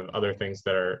newspapers, kind of other things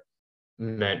that are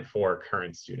meant for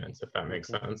current students, if that makes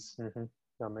sense. Mm-hmm.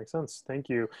 That makes sense. Thank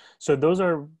you. So those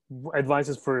are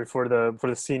advices for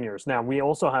the seniors. Now we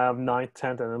also have 9th,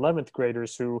 10th, and 11th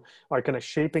graders who are kind of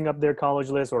shaping up their college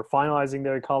list or finalizing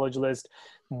their college list.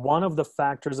 One of the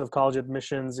factors of college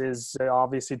admissions is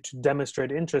obviously to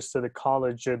demonstrate interest to the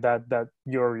college that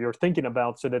you're thinking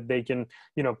about, so that they can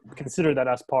consider that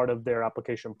as part of their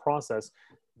application process.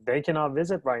 They cannot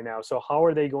visit right now. So how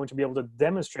are they going to be able to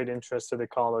demonstrate interest to the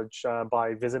college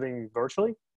by visiting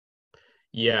virtually?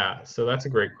 Yeah, so that's a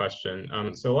great question.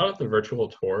 So a lot of the virtual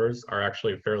tours are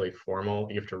actually fairly formal.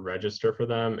 You have to register for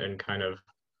them, and kind of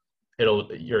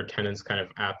your attendance kind of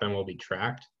at them will be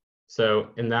tracked.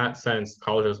 So in that sense,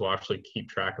 colleges will actually keep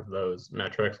track of those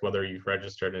metrics, whether you've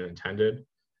registered and attended.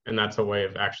 And that's a way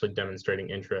of actually demonstrating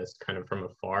interest kind of from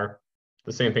afar.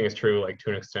 The same thing is true, like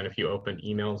to an extent, if you open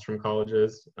emails from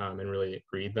colleges, and really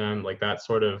read them, like that's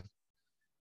kind of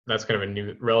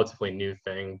a relatively new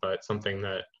thing, but something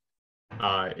that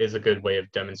is a good way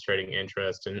of demonstrating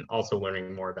interest and also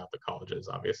learning more about the colleges,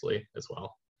 obviously, as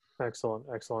well. Excellent,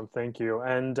 excellent. Thank you.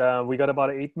 And we got about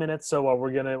 8 minutes. So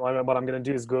what I'm gonna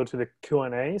do is go to the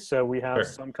Q&A. So we have Sure.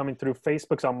 some coming through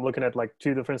Facebook. So I'm looking at like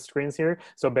 2 different screens here.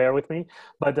 So bear with me.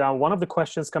 But one of the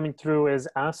questions coming through is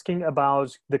asking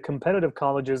about the competitive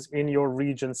colleges in your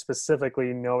region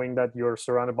specifically, knowing that you're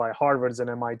surrounded by Harvards and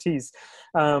MITs.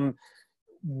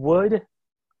 Would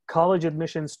college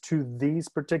admissions to these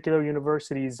particular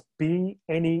universities be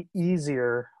any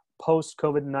easier post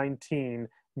COVID-19,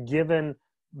 given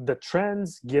the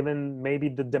trends, given maybe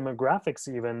the demographics,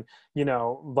 even,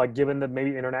 like given that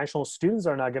maybe international students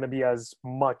are not going to be as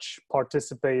much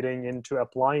participating into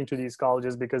applying to these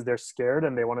colleges because they're scared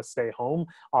and they want to stay home,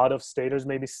 out of staters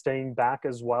maybe staying back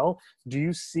as well? Do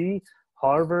you see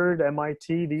Harvard,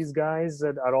 MIT, these guys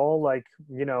at all, like,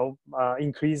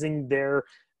 increasing their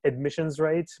admissions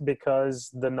rates because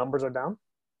the numbers are down?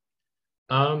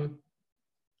 Um,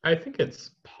 I think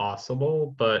it's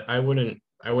possible, but I wouldn't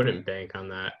bank on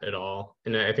that at all.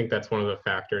 And I think that's one of the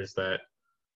factors that,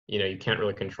 you can't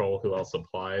really control who else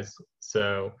applies.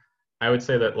 So I would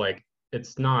say that like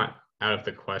it's not out of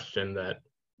the question that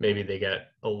maybe they get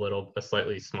a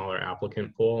slightly smaller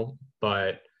applicant pool,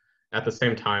 but at the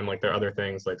same time, like there are other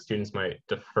things like students might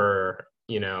defer,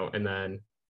 and then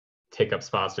take up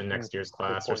spots in next year's Good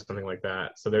class or point. something like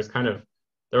that. So there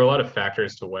are a lot of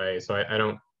factors to weigh. So I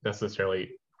don't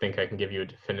necessarily think I can give you a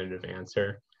definitive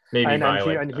answer. Maybe And by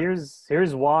here like, and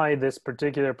here's why this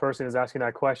particular person is asking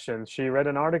that question. She read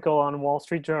an article on Wall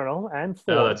Street Journal and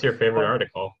oh, Forbes. that's your favorite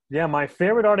article. Yeah, my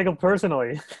favorite article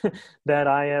personally that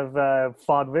I have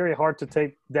fought very hard to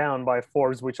take down by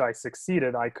Forbes, which I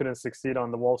succeeded. I couldn't succeed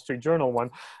on the Wall Street Journal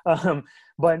one.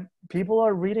 But people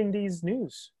are reading these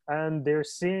news and they're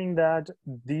seeing that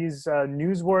these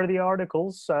newsworthy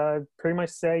articles pretty much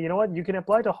say, you know what, you can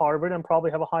apply to Harvard and probably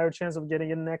have a higher chance of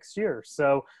getting in next year.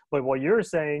 So, but what you're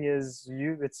saying is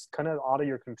it's kind of out of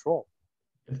your control.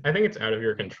 I think it's out of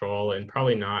your control and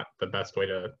probably not the best way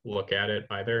to look at it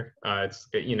either. I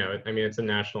mean, it's a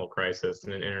national crisis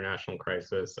and an international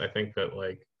crisis. I think that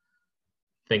like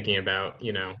thinking about,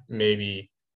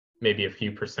 maybe a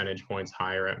few percentage points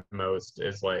higher at most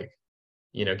is like,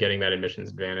 getting that admissions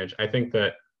advantage. I think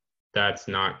that that's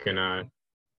not gonna,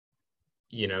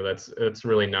 that's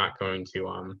really not going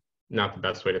to, not the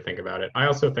best way to think about it. I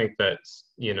also think that,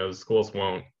 schools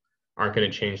aren't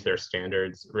going to change their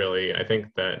standards really. I think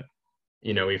that,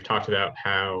 we've talked about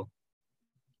how,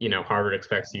 Harvard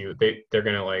expects they're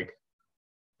going to like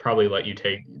probably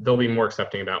they'll be more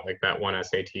accepting about like that one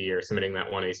SAT or submitting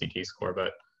that one ACT score,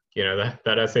 but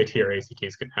that SAT or ACT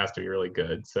has to be really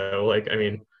good. So like, I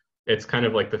mean, it's kind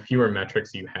of like the fewer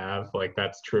metrics you have, like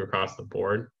that's true across the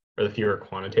board, or the fewer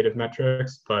quantitative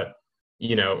metrics. But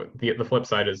the flip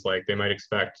side is like they might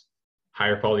expect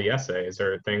higher quality essays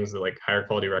or things like higher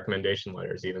quality recommendation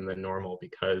letters even than normal,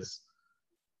 because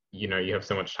you have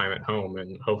so much time at home,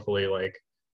 and hopefully like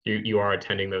you are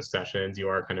attending those sessions, you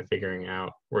are kind of figuring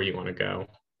out where you want to go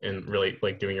and really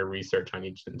like doing your research on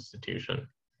each institution.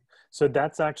 So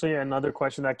that's actually another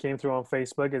question that came through on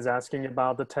Facebook, is asking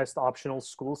about the test optional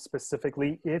schools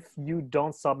specifically. If you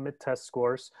don't submit test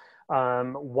scores,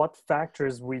 what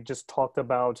factors we just talked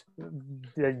about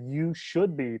that you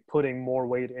should be putting more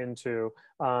weight into?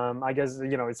 I guess,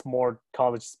 it's more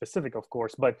college specific, of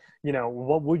course, but,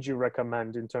 what would you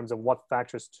recommend in terms of what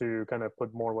factors to kind of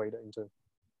put more weight into?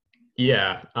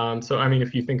 Yeah. So I mean,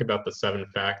 if you think about the 7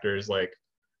 factors, like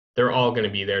they're all going to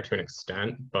be there to an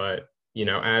extent, but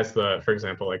for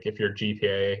example, like if your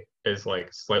GPA is like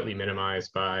slightly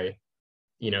minimized by,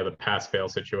 the pass fail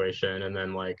situation, and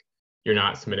then like you're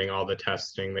not submitting all the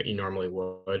testing that you normally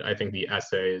would, I think the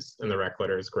essays and the rec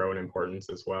letters grow in importance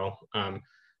as well.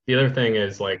 The other thing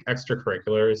is like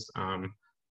extracurriculars.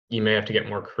 You may have to get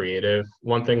more creative.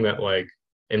 One thing that like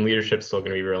in leadership is still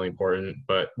going to be really important,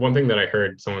 but one thing that I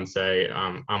heard someone say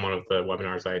on one of the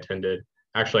webinars I attended,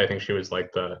 actually, I think she was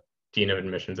like the dean of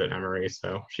admissions at Emory,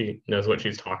 so she knows what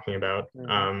she's talking about.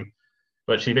 Mm-hmm.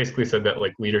 But she basically said that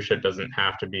like leadership doesn't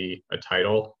have to be a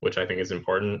title, which I think is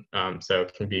important. So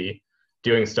it can be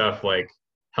doing stuff like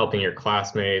helping your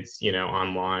classmates,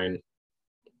 online.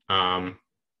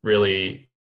 Really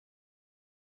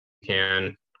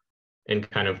can, and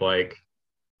kind of like,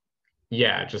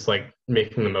 yeah, just like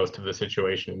making the most of the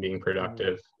situation and being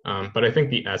productive. But I think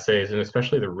the essays, and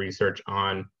especially the research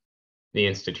on the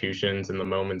institutions and the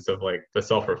moments of like the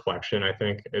self-reflection, I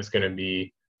think is going to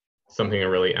be something to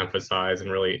really emphasize and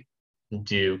really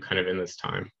do kind of in this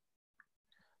time.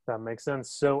 That makes sense.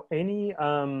 So any,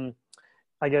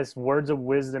 I guess, words of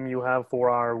wisdom you have for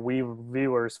our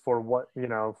viewers for what,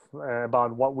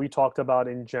 about what we talked about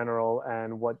in general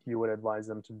and what you would advise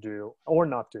them to do or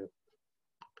not do?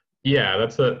 Yeah,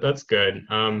 that's good.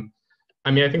 I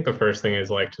mean, I think the first thing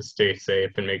is like to stay safe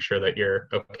and make sure that you're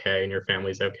okay and your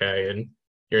family's okay and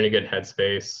you're in a good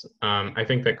headspace. I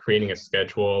think that creating a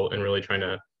schedule and really trying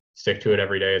to stick to it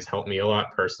every day has helped me a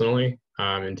lot personally.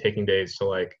 And taking days to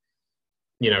like,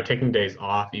 taking days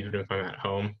off, even if I'm at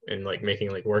home, and like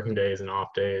making like working days and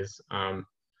off days.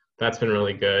 That's been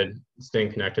really good.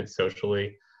 Staying connected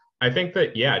socially. I think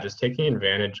that, yeah, just taking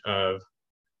advantage of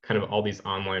kind of all these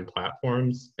online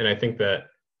platforms. And I think that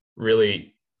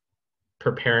really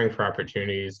preparing for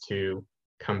opportunities to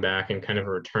come back and kind of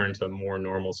return to more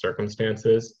normal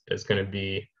circumstances is going to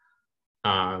be,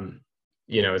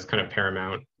 is kind of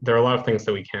paramount. There are a lot of things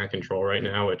that we can't control right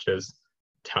now, which is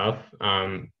tough.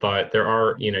 But there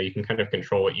are, you can kind of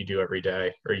control what you do every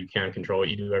day, or you can control what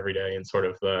you do every day, and sort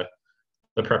of the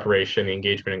preparation, the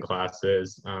engagement in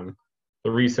classes, the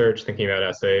research, thinking about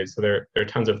essays. So there are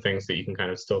tons of things that you can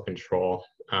kind of still control.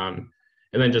 And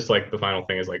then just like the final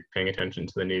thing is like paying attention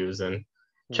to the news and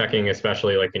checking,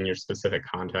 especially like in your specific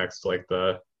context, like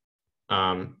the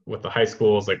with the high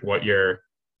schools, like what your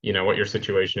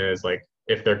situation is, like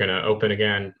if they're going to open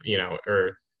again,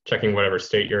 or checking whatever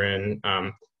state you're in,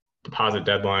 deposit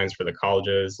deadlines for the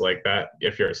colleges, like that.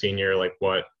 If you're a senior, like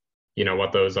what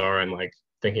those are, and like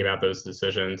thinking about those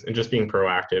decisions, and just being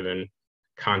proactive and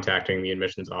contacting the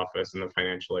admissions office and the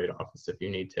financial aid office if you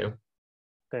need to.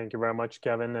 Thank you very much,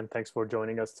 Kevin, and thanks for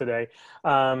joining us today.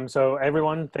 So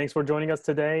everyone, thanks for joining us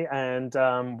today, and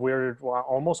we're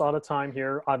almost out of time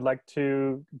here. I'd like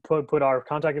to put our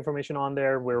contact information on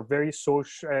there. We're very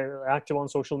active on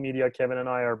social media. Kevin and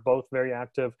I are both very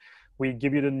active. We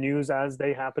give you the news as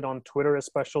they happen on Twitter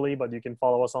especially, but you can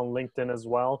follow us on LinkedIn as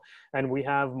well. And we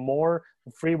have more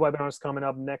free webinars coming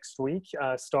up next week,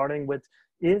 starting with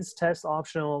Is Test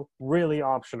Optional Really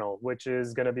Optional?, which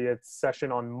is going to be a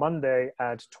session on Monday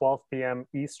at 12 p.m.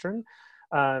 Eastern.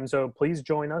 So please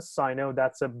join us. I know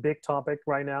that's a big topic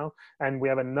right now. And we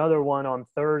have another one on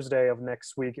Thursday of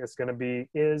next week. It's going to be,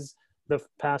 is the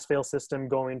pass-fail system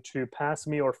going to pass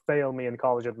me or fail me in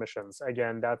college admissions?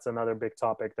 Again, that's another big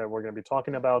topic that we're going to be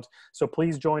talking about. So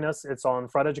please join us. It's on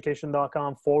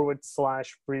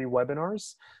frateducation.com/free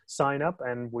webinars. Sign up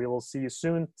and we will see you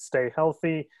soon. Stay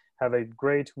healthy. Have a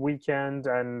great weekend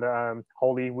and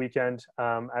holy weekend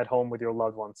at home with your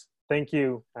loved ones. Thank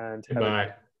you and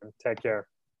Bye. take care.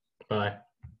 Bye.